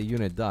active where the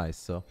unit dies.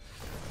 So,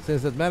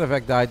 since that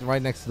medevac died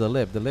right next to the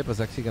lip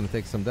is actually going to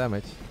take some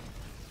damage.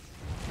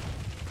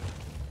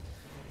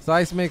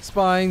 Seismic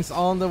Spines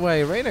on the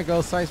way. Reynor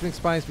goes Seismic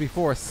Spines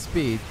before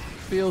speed.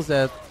 Feels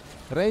that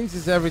range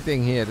is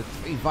everything here. The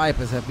 3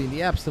 Vipers have been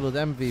the absolute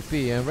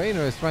MVP, and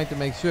Reynor is trying to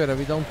make sure that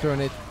we don't turn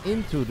it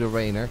into the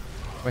Reynor,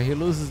 where he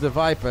loses the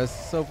Vipers.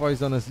 So far he's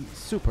done a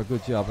super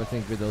good job, I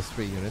think, with those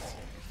 3 units.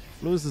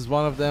 Loses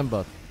one of them,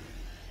 but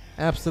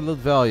absolute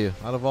value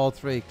out of all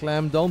 3.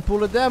 Clem, don't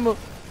pull a demo.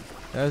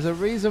 There's a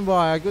reason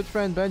why our good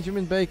friend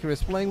Benjamin Baker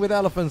is playing with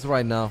elephants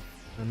right now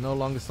and no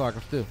longer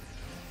Starcraft 2.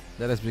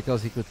 That is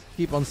because he could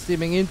keep on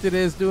steaming into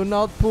this. Do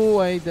not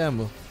pull a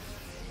demo.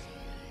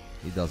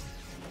 He doesn't.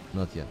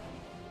 Not yet.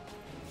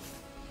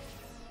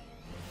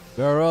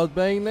 Burrowed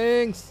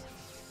banelings.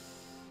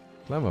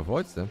 Clem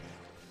avoids them.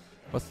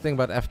 What's the thing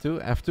about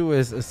F2? F2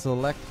 is a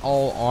select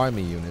all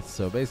army units.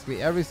 So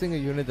basically every single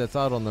unit that's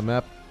out on the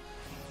map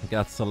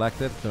gets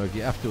selected. So if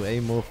you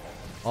F2A move,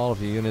 all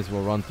of your units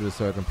will run to a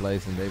certain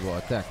place and they will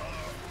attack.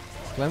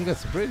 Clem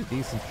gets a pretty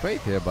decent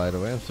trade here, by the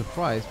way. I'm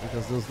surprised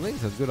because those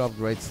links have good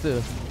upgrades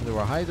too. There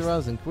were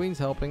Hydras and Queens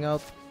helping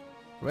out.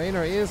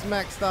 Reynor is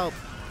maxed out.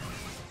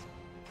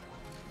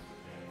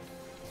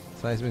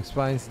 Seismic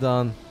Spines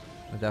done.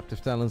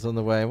 Adaptive Talents on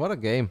the way. What a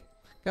game.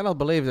 Cannot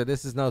believe that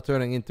this is now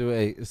turning into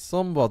a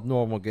somewhat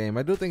normal game.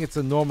 I do think it's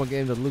a normal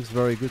game that looks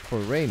very good for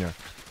Reynor.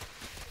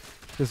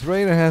 Because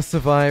Reynor has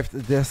survived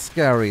the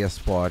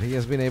scariest part. He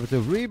has been able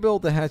to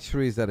rebuild the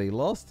hatcheries that he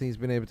lost. He's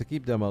been able to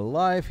keep them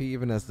alive. He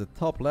even has the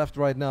top left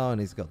right now. And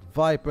he's got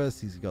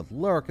Vipers. He's got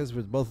Lurkers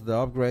with both of the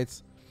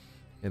upgrades.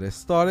 It is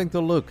starting to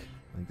look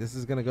like this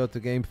is going to go to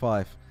game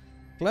 5.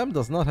 Clem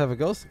does not have a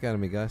Ghost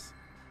Academy, guys.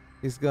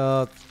 He's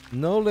got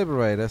no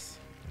Liberators.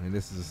 I mean,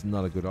 this is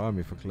not a good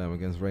army for Clem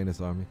against Reynor's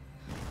army.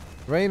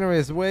 Reynor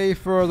is way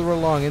further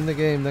along in the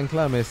game than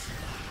Clem is.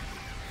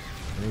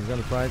 And he's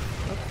gonna fight.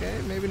 Okay,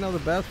 maybe not a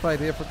bad fight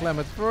here for Clem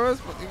at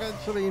first, but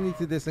eventually you need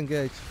to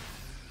disengage.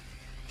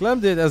 Clem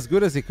did as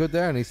good as he could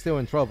there, and he's still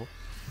in trouble.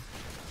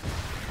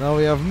 Now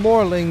we have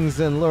more Lings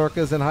and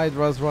Lurkers and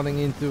Hydras running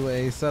into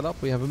a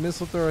setup. We have a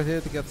missile turret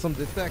here to get some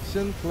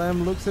detection.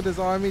 Clem looks at his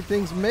army,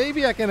 thinks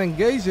maybe I can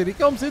engage it. He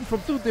comes in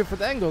from 2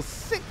 different angles.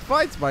 Sick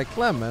fights by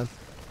Clem, man.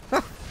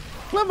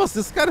 Clem was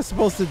just kind of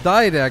supposed to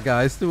die there,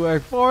 guys, to a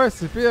far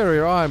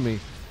superior army.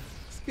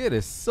 This kid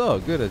is so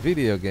good at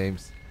video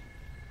games.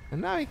 And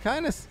now he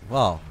kind of...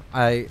 Well,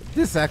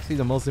 this is actually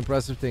the most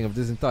impressive thing of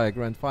this entire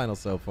grand final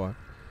so far.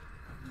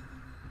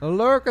 The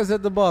Lurkers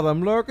at the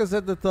bottom, Lurkers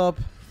at the top.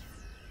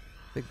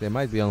 I think they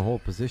might be on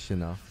hold position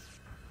now.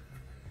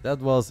 That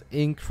was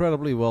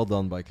incredibly well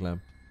done by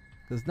Clem.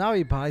 Because now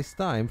he buys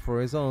time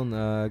for his own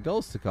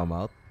ghosts to come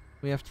out.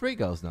 We have 3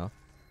 ghosts now.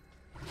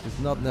 It's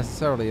not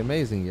necessarily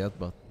amazing yet,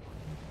 but...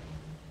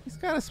 He's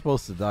kind of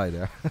supposed to die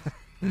there.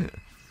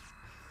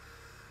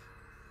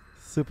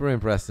 Super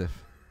impressive.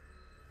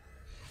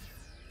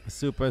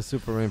 Super,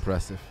 super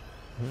impressive.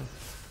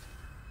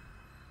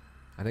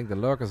 I think the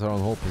Lurkers are on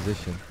hold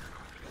position.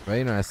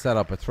 Reynor has set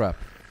up a trap.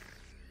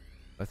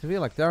 I feel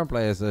like Terran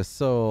players are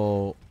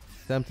so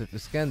tempted to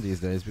scan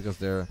these days because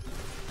they're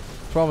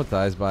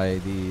traumatized by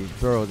the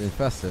burrowed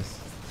infestors.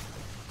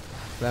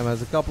 Clem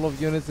has a couple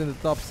of units in the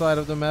top side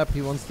of the map.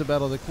 He wants to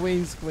battle the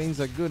Queens. Queens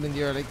are good in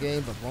the early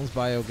game, but once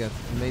Bio gets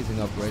amazing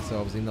upgrades, they're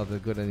obviously not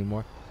that good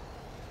anymore.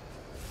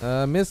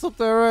 Missile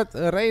turret.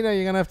 Reynor,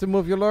 you're gonna have to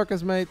move your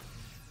Lurkers, mate.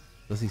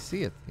 Does he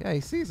see it? Yeah,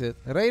 he sees it.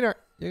 Reynor,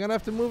 you're gonna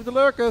have to move the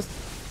Lurkers.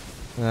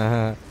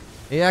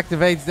 He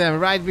activates them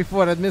right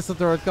before that missile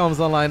turret comes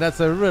online. That's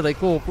a really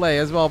cool play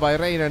as well by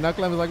Reynor. Now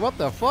Clem is like, what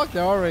the fuck?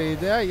 They're already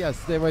there?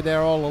 Yes, they were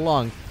there all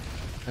along.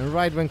 And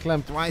right when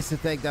Clem tries to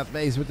take that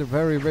base with the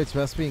very rich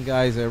Vespene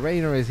guys,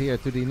 Reynor is here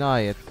to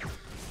deny it.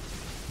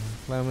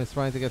 Clem is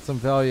trying to get some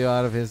value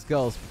out of his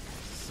ghosts.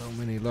 So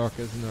many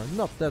lurkers and there are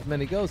not that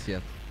many ghosts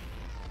yet.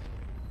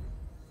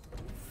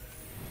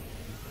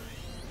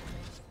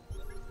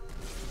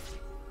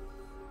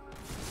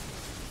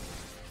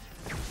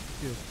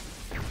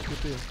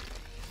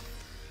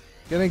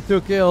 Getting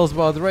 2 kills,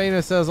 but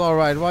Reynor says,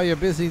 alright, while you're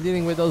busy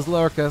dealing with those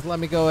lurkers, let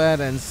me go ahead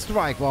and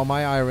strike while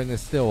my iron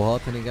is still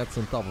hot. And he gets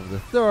on top of the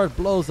third,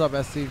 blows up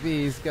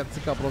SCVs, gets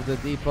a couple of the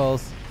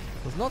depots.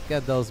 Does not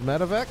get those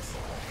medevacs.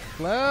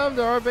 Clem,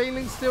 there are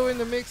banelings still in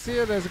the mix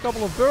here. There's a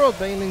couple of burrowed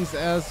banelings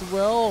as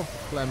well.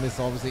 Clem is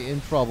obviously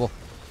in trouble.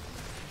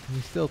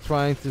 He's still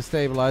trying to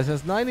stabilize.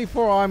 Has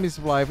 94 army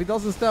supply. If he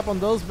doesn't step on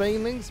those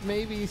banelings,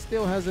 maybe he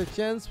still has a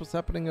chance. What's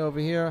happening over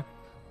here?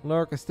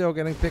 Lurk is still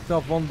getting picked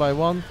off one by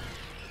one.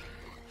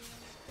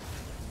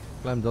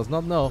 Clem does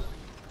not know.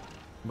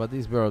 But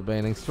these burrowed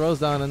banelings throws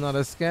down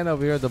another scan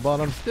over here at the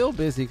bottom. Still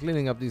busy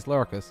cleaning up these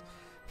lurkers.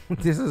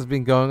 This has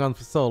been going on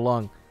for so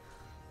long.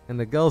 And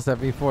the girls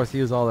have been forced to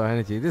use all their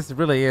energy. This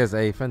really is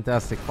a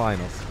fantastic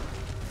finals.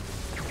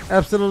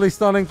 Absolutely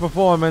stunning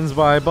performance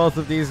by both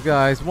of these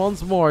guys.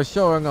 Once more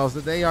showing us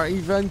that they are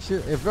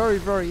eventually very,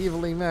 very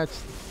evenly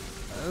matched.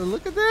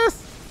 Look at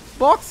this.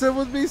 Boxer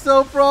would be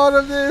so proud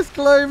of this.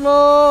 Clem.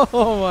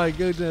 Oh my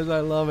goodness,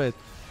 I love it.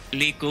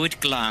 Really good,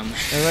 Clem. And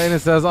Reynor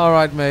says,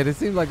 alright mate, it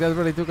seems like that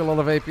really took a lot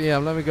of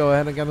APM. Let me go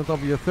ahead and get on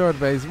top of your third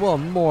base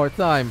one more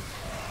time.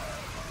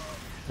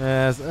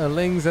 As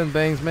Lings and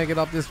Bangs make it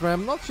up this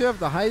ramp. Not sure if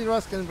the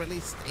Hydras can really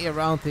stay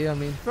around here. I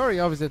mean, very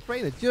obvious that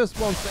Reynor just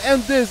wants to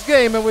end this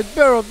game. And with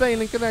barrel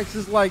bailing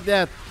connections like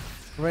that,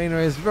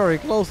 Reynor is very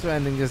close to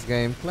ending this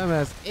game. Clem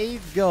has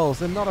 8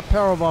 goals and not a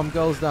power bomb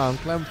goes down.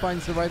 Clem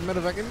finds the right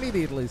medevac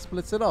immediately,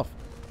 splits it off.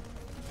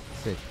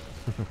 Sick.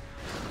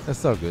 That's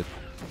so good.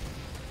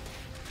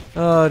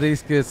 Oh,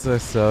 these kids are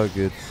so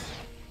good.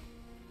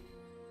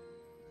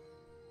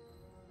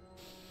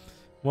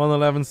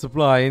 111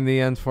 supply in the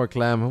end for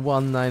Clem,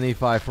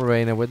 195 for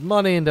Reynor with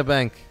money in the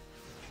bank.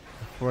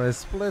 For a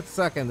split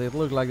second it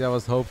looked like there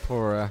was hope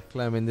for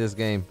Clem in this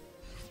game.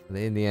 But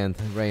in the end,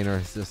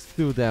 Reynor is just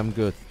too damn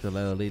good to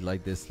let a lead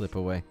like this slip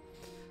away.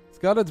 He's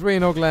got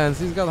Adrenal glands,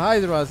 he's got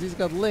Hydras, he's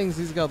got Lings,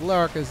 he's got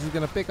Lurkers, he's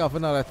gonna pick off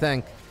another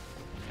tank.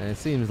 And it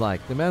seems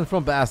like the man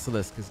from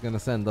Basilisk is gonna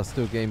send us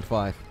to game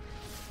 5.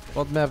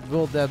 What map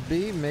will that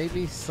be?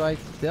 Maybe Site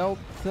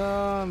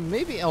Delta,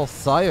 maybe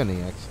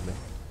Alcyone actually.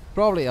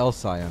 Probably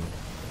Alcyone,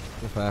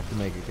 if I have to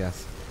make a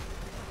guess.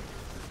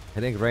 I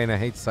think Reynor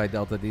hates Side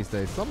Delta these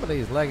days. Somebody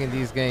is lagging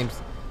these games.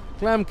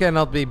 Clem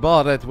cannot be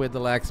bothered with the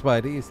lag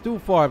spike. He is too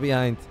far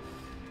behind.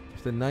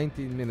 After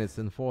 19 minutes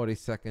and 40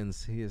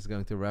 seconds, he is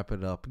going to wrap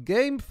it up.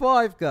 Game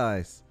 5,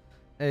 guys.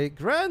 A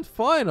grand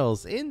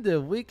finals in the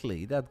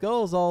weekly that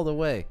goes all the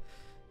way.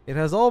 It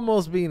has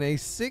almost been a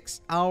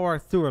 6-hour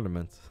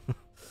tournament.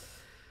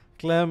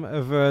 Clem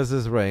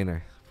versus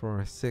Reynor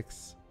for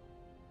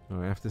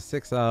after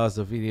 6 hours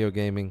of video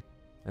gaming,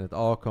 and it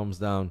all comes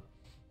down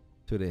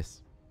to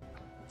this.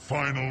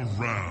 Final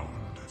round.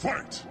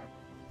 Fight!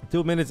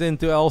 2 minutes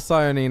into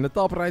Alcyone in the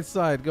top right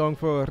side, going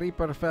for a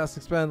Reaper fast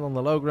expand on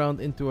the low ground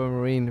into a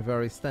Marine.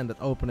 Very standard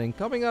opening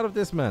coming out of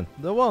this man.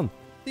 The one,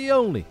 the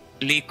only.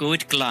 Really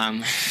good,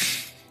 Clem.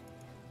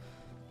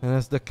 And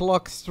as the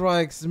clock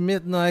strikes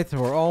midnight,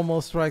 or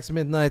almost strikes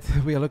midnight,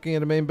 we are looking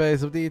at the main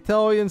base of the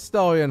Italian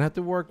Stallion. Had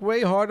to work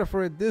way harder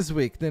for it this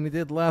week than he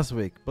did last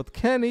week. But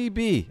can he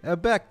be a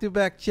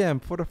back-to-back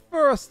champ for the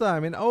first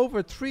time in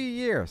over 3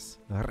 years?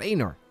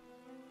 Reynor.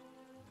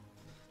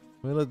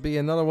 Will it be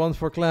another one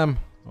for Clem?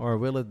 Or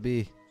will it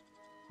be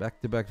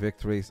back-to-back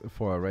victories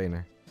for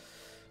Reynor?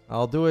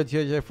 I'll do it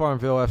JJ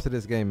Farmville after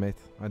this game, mate.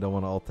 I don't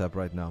want to alt-tab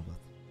right now, but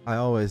I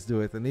always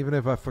do it, and even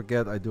if I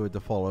forget, I do it the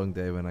following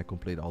day when I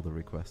complete all the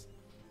requests.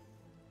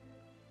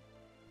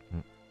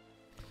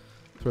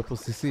 Triple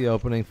CC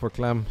opening for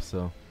Clem,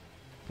 so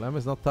Clem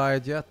is not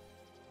tired yet.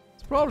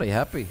 He's probably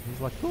happy.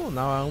 He's like, cool,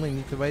 now I only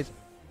need to wait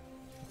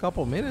a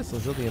couple minutes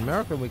until the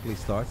American Weekly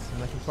starts,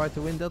 and I can try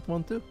to win that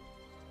one too.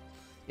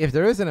 If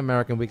there is an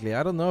American Weekly,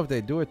 I don't know if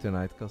they do it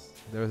tonight, because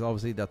there is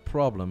obviously that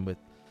problem with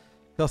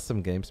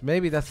custom games.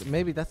 Maybe that's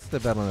the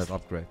Battle.net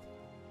upgrade.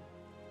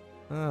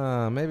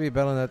 Maybe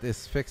Battle.net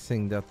is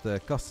fixing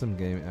that custom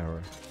game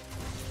error.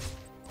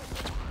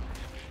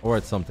 Or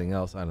it's something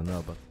else, I don't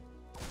know, but...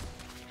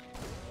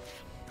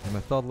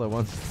 My toddler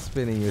wants to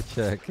spin in your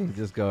chair, can you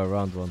just go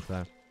around one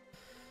time?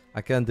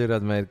 I can't do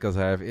that, mate, because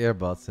I have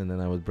earbuds and then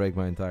I would break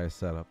my entire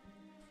setup.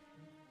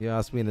 You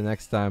ask me the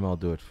next time, I'll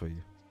do it for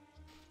you.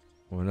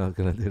 We're not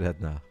gonna do that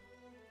now.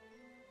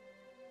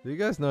 Do you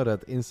guys know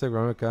that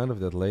Instagram account of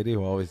that lady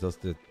who always does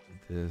the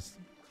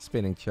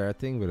spinning chair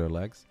thing with her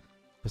legs?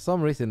 For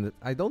some reason,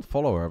 I don't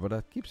follow her, but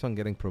that keeps on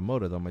getting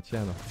promoted on my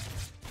channel.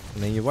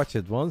 And then you watch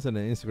it once, and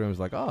then Instagram is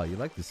like, oh, you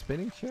like the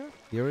spinning chair?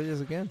 Here it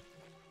is again.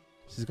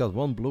 She's got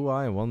one blue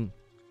eye and one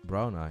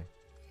brown eye.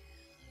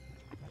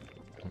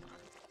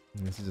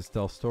 This is just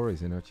tell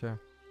stories in her chair.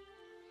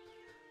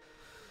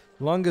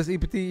 Longest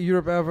EPT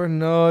Europe ever?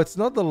 No, it's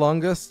not the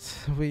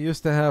longest. We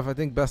used to have, I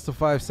think, best of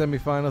 5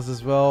 semifinals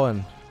as well,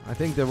 and I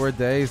think there were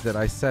days that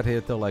I sat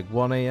here till like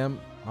 1 a.m.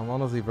 I'm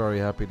honestly very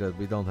happy that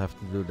we don't have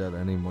to do that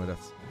anymore.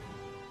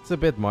 It's a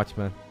bit much,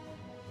 man.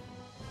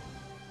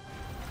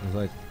 It's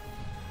like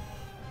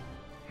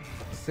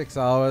 6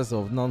 hours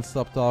of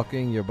non-stop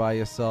talking. You're by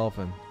yourself,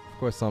 and of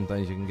course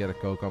sometimes you can get a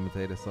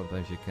co-commentator,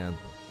 sometimes you can't.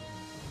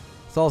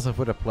 It's also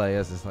for the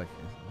players. It's like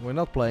we're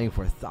not playing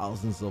for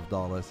thousands of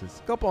dollars. It's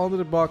a couple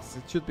 $100.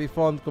 It should be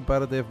fun,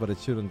 competitive, but it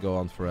shouldn't go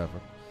on forever.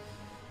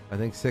 I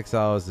think 6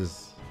 hours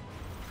is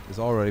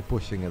already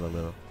pushing it a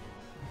little.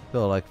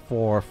 Feel like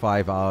 4 or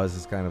 5 hours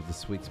is kind of the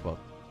sweet spot.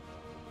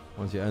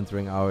 Once you're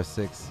entering hour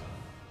 6,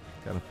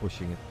 kind of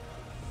pushing it.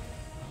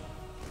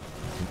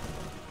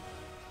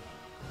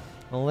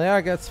 Well,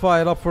 Lair gets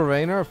fired up for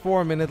Reynor.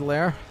 4-minute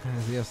Lair,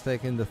 as he has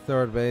taken the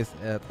 3rd base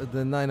at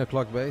the 9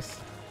 o'clock base.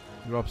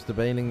 Drops the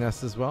Baning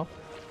Nest as well.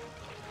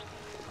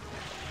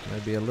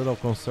 Maybe a little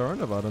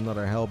concerned about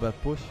another Hellbat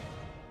push.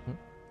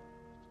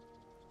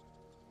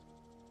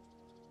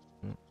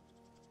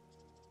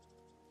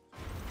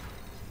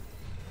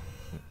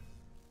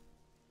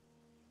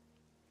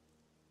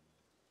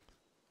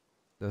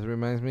 That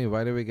reminds me,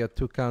 why do we get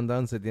 2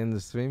 countdowns at the end of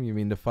the stream? You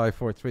mean the 5,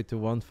 4, 3, 2,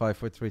 1, 5,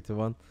 4, 3, 2,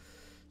 1?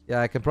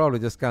 Yeah, I can probably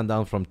just count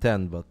down from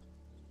 10, but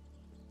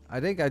I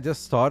think I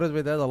just started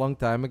with that a long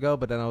time ago,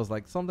 but then I was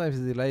like, sometimes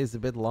the delay is a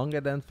bit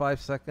longer than 5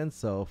 seconds,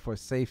 so for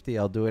safety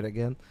I'll do it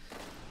again.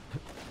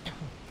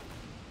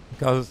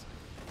 Because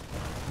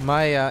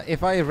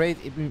if I rate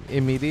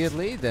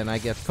immediately, then I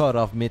get cut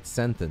off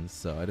mid-sentence,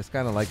 so I just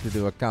kind of like to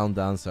do a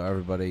countdown so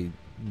everybody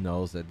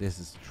knows that this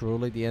is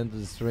truly the end of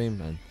the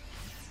stream, and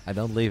I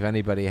don't leave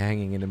anybody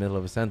hanging in the middle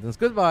of a sentence.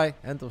 Goodbye,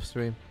 end of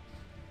stream.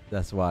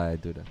 That's why I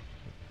do that.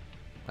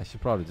 I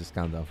should probably just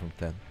count down from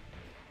 10.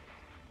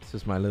 It's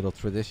just my little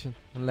tradition.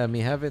 Let me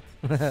have it.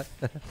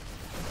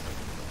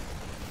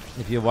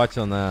 If you watch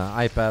on an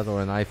iPad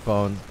or an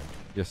iPhone,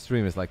 your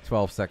stream is like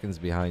 12 seconds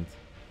behind.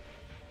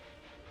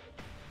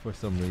 For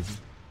some reason.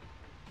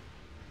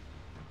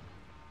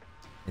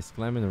 Is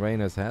Clem in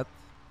Reynor's head?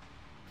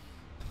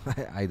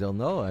 I don't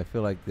know. I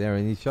feel like they're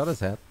in each other's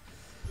head.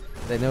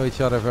 They know each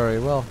other very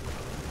well.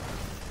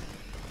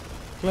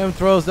 Clem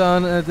throws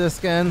down the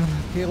scan,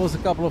 kills a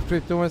couple of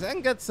trip tumors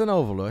and gets an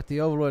Overlord.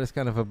 The Overlord is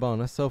kind of a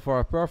bonus. So far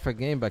a perfect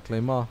game by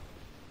Clem.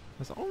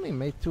 Has only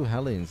made 2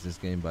 Hellions this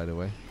game, by the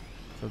way.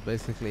 So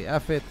basically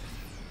F it.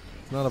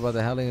 It's not about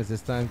the Hellions this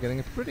time. Getting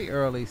a pretty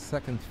early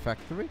 2nd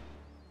factory.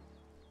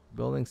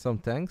 Building some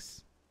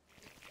tanks.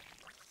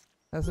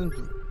 Hasn't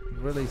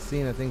really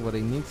seen, I think, what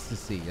he needs to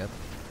see yet.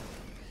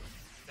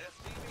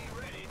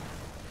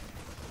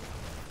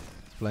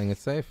 He's playing it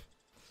safe.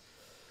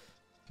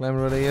 Clem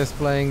really is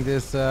playing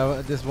this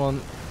this one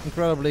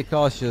incredibly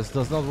cautious.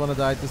 Does not want to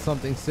die to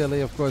something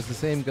silly. Of course, the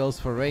same goes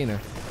for Reynor.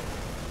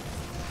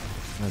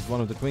 As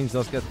one of the queens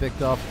does get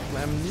picked off,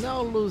 Clem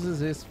now loses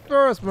his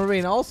 1st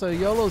Marine. Also,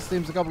 YOLO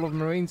steams a couple of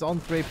Marines on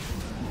trip,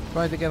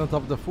 trying to get on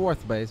top of the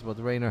 4th base, but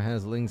Reynor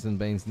has Lings and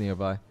Banes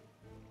nearby.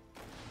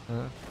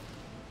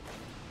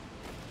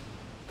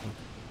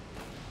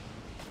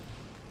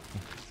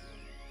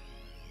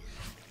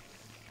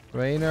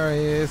 Reynor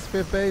is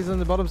 5th base on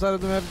the bottom side of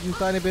the map, in a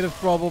tiny bit of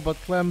trouble, but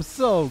Clem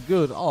so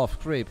good off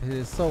creep. It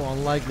is so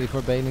unlikely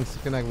for Banings to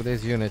connect with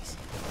his units.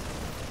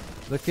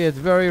 The kid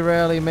very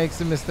rarely makes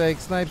a mistake,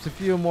 snipes a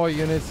few more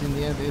units, in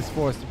the end is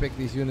forced to pick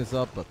these units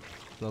up, but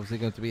he's obviously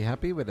going to be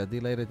happy with that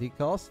delay that he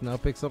costs. Now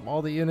picks up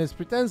all the units,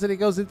 pretends that he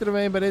goes into the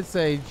main, but it's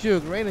a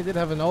juke. Reynor did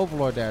have an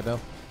Overlord there though.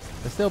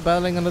 They're still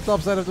battling on the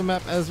top side of the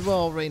map as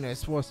well. Reynor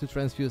is forced to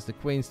transfuse the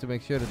queens to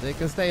make sure that they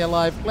can stay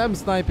alive. Clem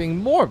sniping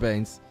more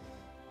Banes.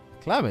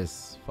 Clem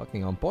is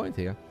fucking on point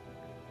here.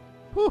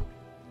 Whew.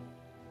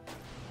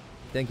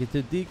 Thank you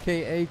to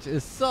DKH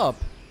is sub.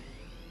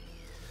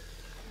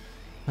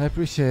 I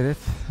appreciate it.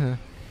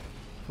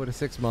 For the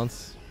 6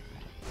 months.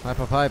 Hype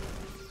up hype.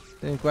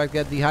 Didn't quite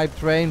get the hype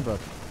train, but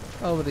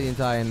over the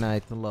entire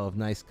night, a lot of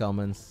nice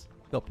comments.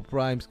 Couple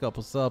primes,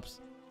 couple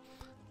subs.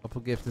 Couple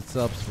gifted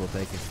subs, we'll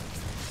take it.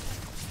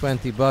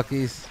 20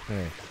 buckies.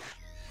 Hey.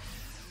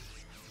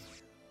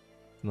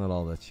 Not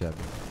all that shabby.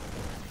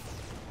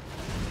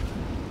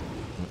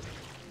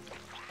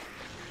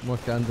 More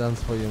countdowns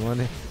for your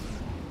money.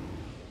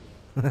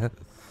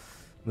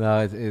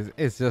 No,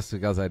 it's just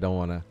because I don't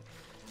want to.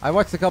 I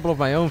watched a couple of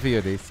my own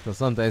VODs because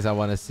some days I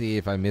want to see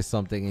if I miss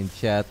something in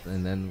chat,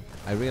 and then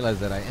I realize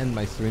that I end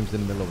my streams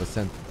in the middle of a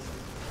sentence.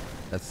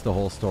 That's the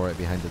whole story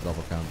behind the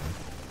double counter.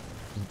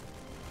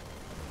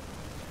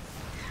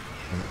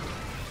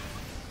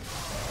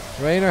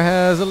 Reynor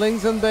has a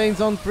Lings and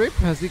Banes on trip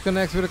as he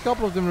connects with a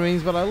couple of the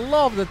Marines, but I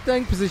love the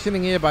tank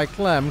positioning here by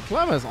Clem.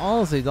 Clem has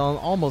honestly done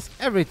almost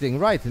everything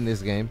right in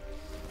this game.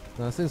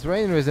 Now, since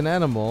Reynor is an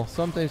animal,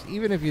 sometimes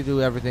even if you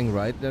do everything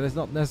right, that is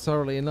not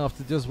necessarily enough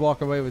to just walk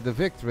away with the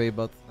victory,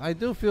 but I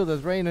do feel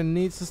that Reynor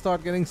needs to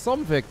start getting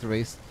some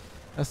victories.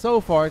 And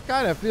so far, it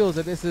kind of feels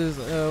that this is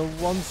a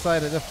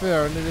one-sided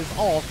affair, and it is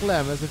all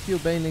Clem, as a few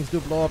Banelings do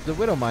blow up the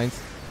Widow Mines.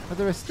 But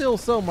there is still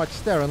so much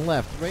Terran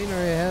left. Reynor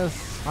has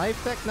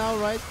Hive Tech now,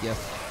 right? Yes.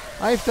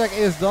 Hive Tech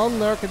is done.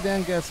 Lurker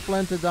then gets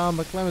planted down,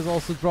 but Clem is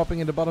also dropping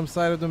in the bottom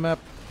side of the map.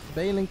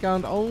 Bailing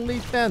count only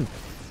 10.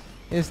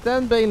 Is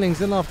 10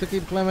 Bailings enough to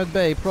keep Clem at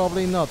bay?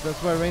 Probably not. That's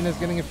why Reynor's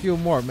getting a few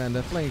more. Man,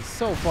 they're playing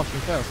so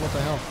fucking fast. What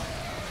the hell?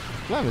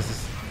 Clem is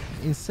just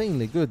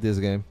insanely good this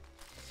game.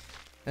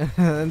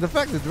 And the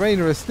fact that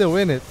Reynor is still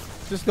in it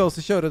just goes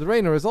to show that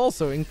Reynor is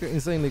also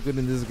insanely good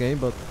in this game,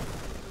 but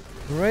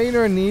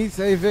Reynor needs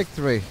a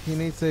victory. He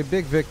needs a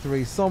big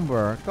victory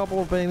somewhere. A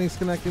couple of Bailings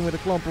connecting with a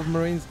clump of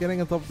Marines,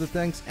 getting on top of the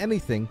tanks.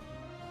 Anything.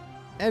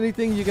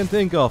 Anything you can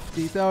think of.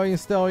 The Italian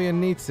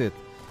Stallion needs it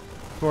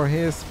for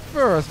his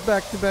first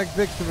back-to-back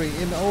victory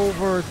in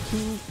over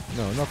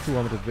not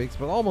 200 weeks,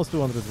 but almost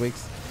 200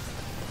 weeks.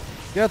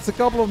 Gets a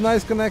couple of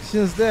nice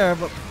connections there,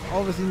 but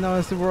obviously now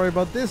has to worry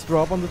about this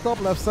drop. On the top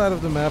left side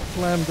of the map,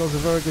 Clem does a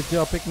very good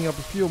job picking up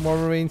a few more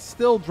Marines.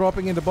 Still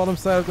dropping in the bottom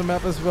side of the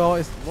map as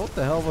well. What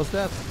the hell was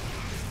that?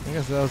 I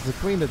guess that was the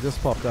Queen that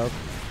just popped out.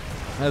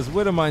 As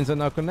Widow Mines are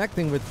now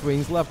connecting with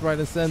Queens, left, right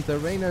and center.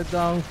 Reynor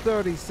down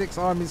 36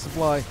 army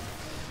supply.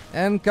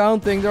 And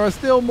counting. There are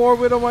still more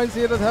Widow Mines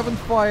here that haven't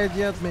fired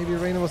yet. Maybe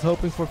Reynor was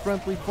hoping for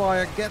friendly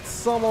fire. Gets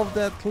some of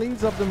that,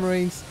 cleans up the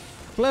Marines.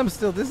 Clem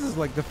still, this is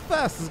like the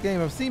fastest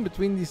game I've seen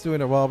between these two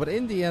in a while, but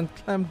in the end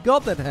Clem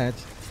got that hatch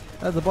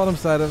at the bottom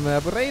side of the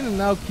map. Reynor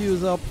now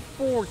queues up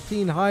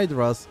 14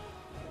 Hydras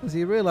as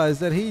he realized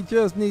that he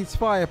just needs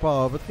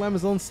firepower, but Clem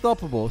is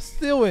unstoppable,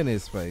 still in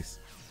his face.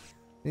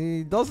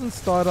 He doesn't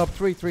start up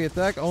 3-3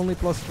 attack, only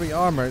 +3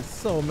 armor.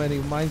 So many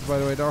mines, by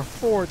the way. There are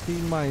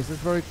 14 mines. It's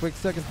very quick.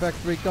 Second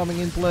factory coming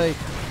in play.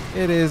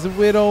 It is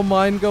Widow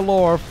Mine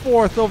galore.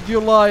 4th of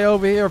July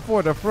over here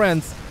for the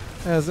French.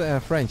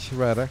 French,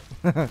 rather.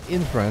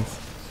 In France.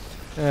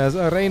 As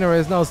Reynor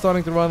is now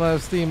starting to run out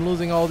of steam.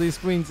 Losing all these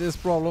queens is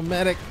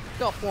problematic.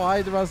 Couple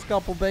Hydras,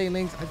 couple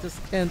Bailings. I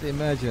just can't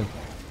imagine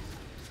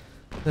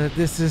that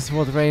this is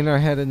what Reynor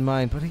had in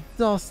mind. But he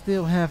does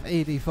still have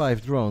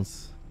 85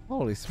 drones.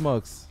 Holy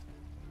smokes.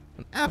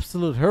 An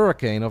absolute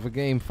hurricane of a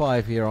game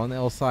 5 here on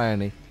El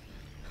Cyane.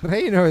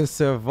 Reynor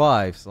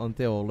survives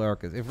until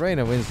Lurkers. If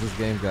Reynor wins this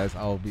game, guys,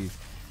 I'll be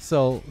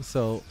so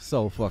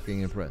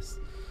fucking impressed.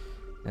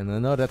 And I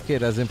know that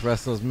kid has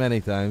impressed us many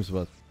times,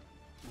 but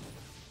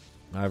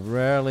I've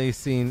rarely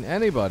seen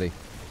anybody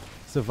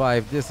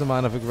survive this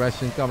amount of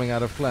aggression coming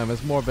out of Clem.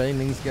 As more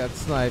Banelings get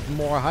sniped,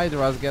 more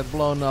Hydras get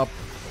blown up.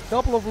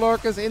 Couple of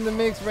Lurkers in the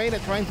mix.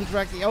 Reynor trying to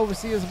drag the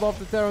Overseers above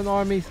the Terran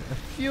armies. A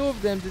few of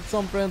them did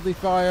some friendly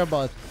fire,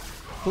 but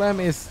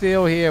Clem is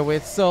still here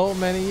with so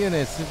many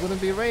units. It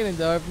wouldn't be raining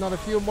though if not a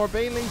few more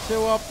Banelings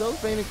show up. Those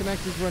Baneling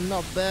connections were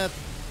not bad,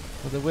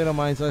 but the Widow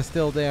Mines are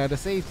still there. The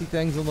safety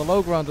tanks on the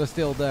low ground are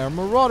still there.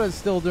 Marauders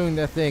still doing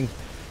their thing.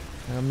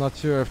 I'm not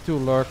sure if 2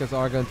 Lurkers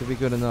are going to be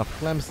good enough.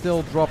 Clem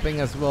still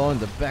dropping as well in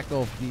the back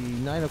of the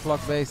 9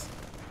 o'clock base.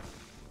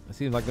 It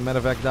seems like the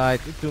medevac died.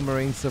 2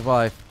 Marines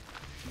survive.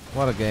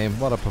 What a game,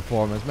 what a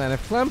performance. Man,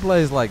 if Clem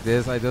plays like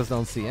this, I just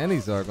don't see any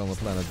Zerg on the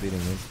planet beating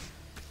him.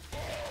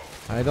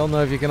 I don't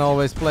know if you can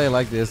always play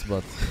like this,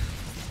 but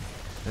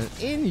an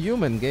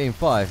inhuman game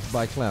 5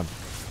 by Clem.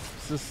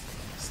 It's just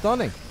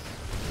stunning.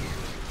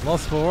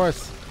 Lost for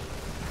words.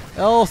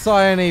 El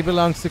Cyane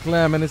belongs to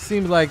Clem, and it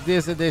seems like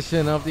this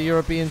edition of the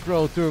European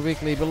Pro Tour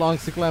Weekly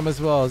belongs to Clem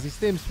as well. As he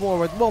steams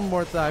forward one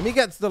more time. He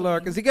gets the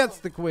Lurkers, he gets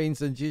the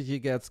Queens, and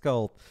GG gets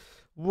called.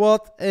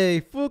 What a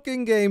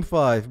fucking game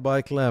 5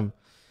 by Clem.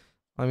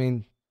 I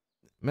mean,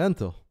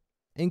 mental.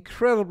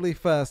 Incredibly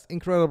fast,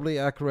 incredibly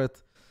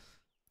accurate.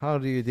 How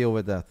do you deal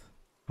with that?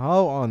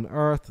 How on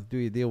earth do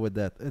you deal with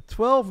that? A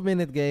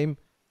 12-minute game,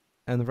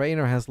 and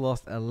Reynor has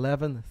lost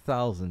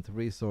 11,000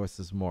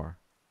 resources more.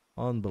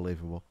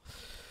 Unbelievable.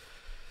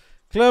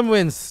 Clem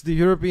wins the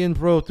European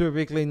Pro Tour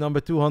Weekly number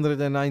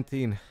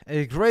 219.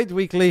 A great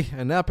weekly,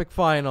 an epic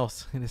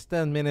finals. It is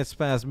 10 minutes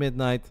past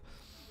midnight.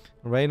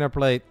 Reynor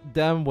played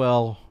damn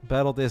well,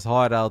 battled his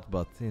heart out,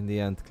 but in the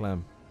end,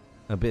 Clem,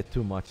 a bit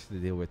too much to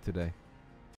deal with today.